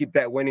titles and keep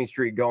that winning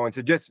streak going.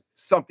 So just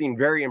something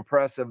very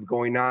impressive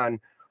going on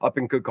up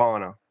in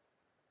Kaukauna.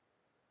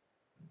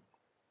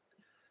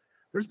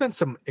 There's been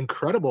some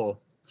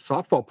incredible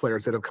softball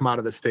players that have come out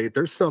of the state.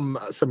 There's some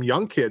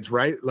young kids,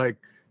 right? Like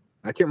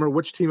I can't remember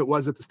which team it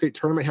was at the state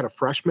tournament. Had a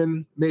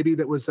freshman maybe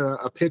that was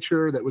a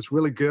pitcher that was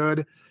really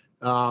good.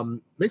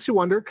 Makes you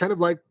wonder, kind of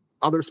like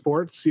other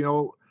sports,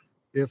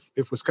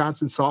 if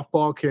Wisconsin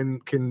softball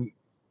can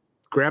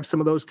grab some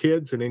of those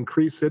kids and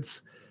increase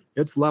its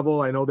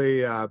level. I know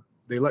they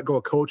let go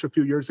a coach a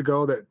few years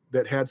ago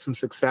that had some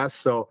success.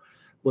 So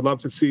would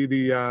love to see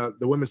the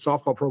women's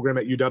softball program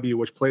at UW,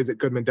 which plays at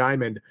Goodman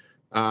Diamond,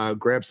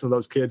 grab some of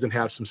those kids and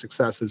have some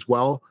success as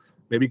well.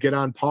 Maybe get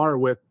on par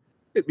with.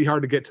 It'd be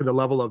hard to get to the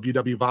level of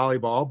UW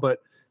volleyball,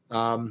 but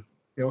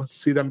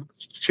see them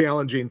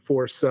challenging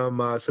for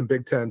some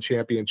Big Ten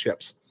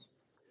championships.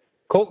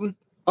 Colton,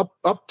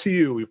 up to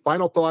you.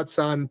 Final thoughts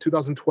on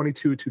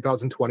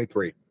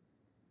 2022-2023.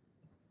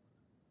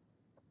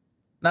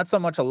 Not so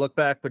much a look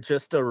back, but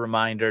just a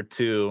reminder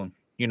to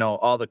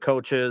all the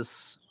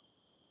coaches,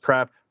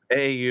 prep,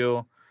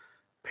 AAU,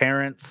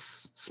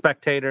 parents,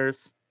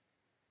 spectators,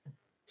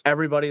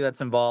 everybody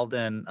that's involved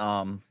in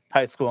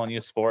high school and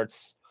youth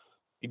sports.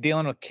 You're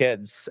dealing with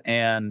kids,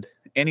 and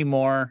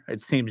anymore,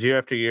 it seems year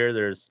after year,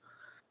 there's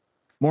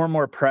more and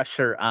more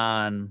pressure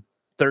on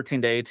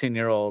 13 to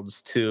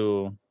 18-year-olds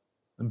to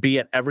be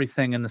at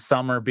everything in the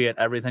summer, be at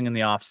everything in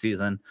the off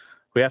season.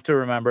 We have to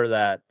remember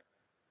that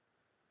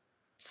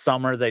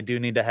summer, they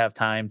do need to have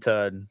time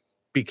to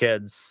be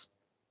kids,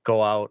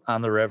 go out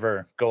on the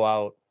river, go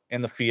out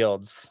in the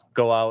fields,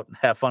 go out and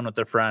have fun with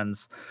their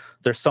friends.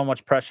 There's so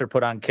much pressure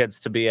put on kids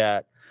to be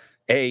at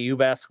AAU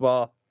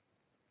basketball,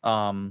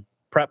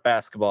 prep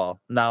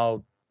basketball.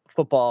 Now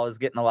football is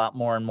getting a lot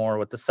more and more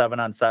with the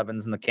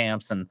 7-on-7s and the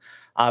camps, and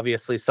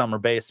obviously summer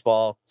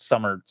baseball,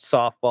 summer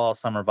softball,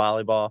 summer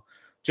volleyball.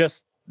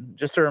 Just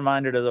a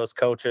reminder to those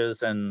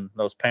coaches and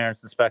those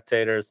parents and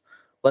spectators,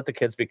 let the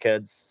kids be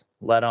kids.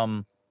 Let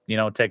them,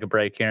 take a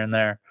break here and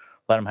there.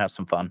 Let them have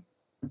some fun.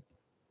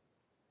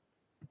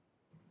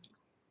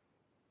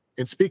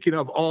 And speaking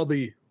of all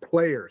the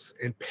players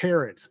and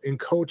parents and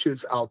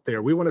coaches out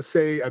there, we want to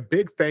say a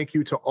big thank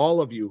you to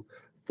all of you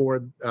for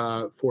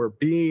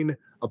being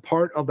a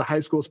part of the high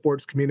school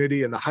sports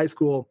community and the high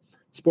school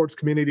sports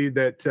community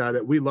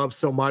that we love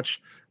so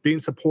much, being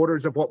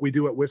supporters of what we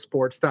do at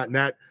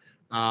WisSports.net.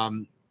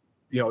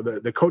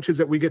 The coaches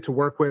that we get to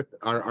work with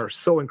are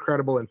so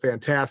incredible and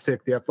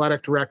fantastic. The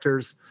athletic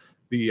directors,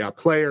 the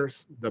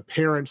players, the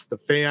parents, the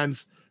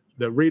fans,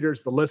 the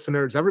readers, the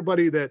listeners,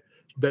 everybody that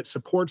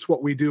supports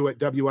what we do at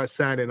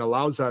WSN and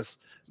allows us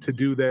to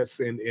do this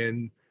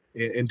and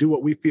do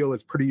what we feel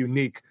is pretty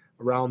unique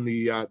around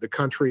the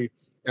country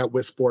at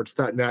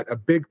WisSports.net. A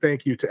big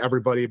thank you to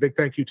everybody. A big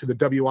thank you to the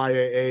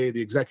WIAA,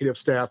 the executive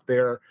staff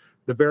there,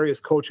 the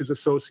various coaches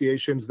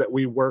associations that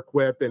we work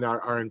with and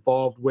are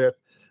involved with.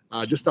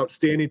 Just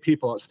outstanding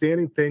people,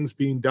 outstanding things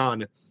being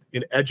done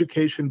in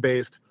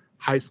education-based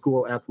high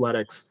school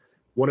athletics.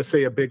 Want to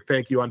say a big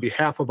thank you on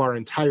behalf of our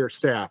entire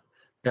staff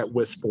at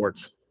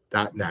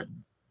WisSports.net.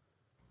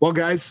 Well,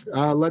 guys,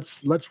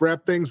 let's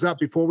wrap things up.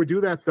 Before we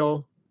do that,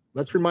 though,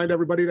 let's remind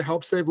everybody to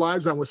help save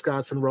lives on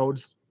Wisconsin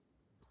roads.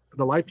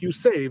 The life you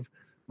save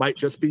might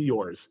just be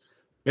yours.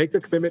 Make the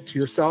commitment to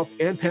yourself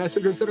and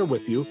passengers that are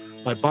with you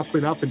by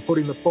buckling up and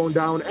putting the phone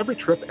down every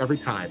trip, every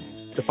time.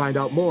 To find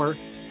out more,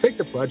 take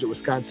the pledge at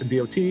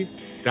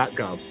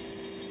wisconsindot.gov.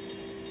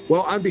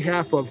 Well, on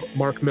behalf of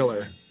Mark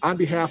Miller, on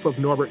behalf of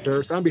Norbert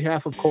Durst, on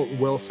behalf of Colton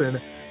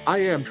Wilson, I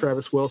am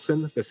Travis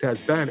Wilson. This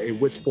has been a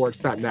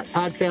WisSports.net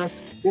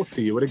podcast. We'll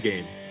see you at a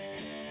game.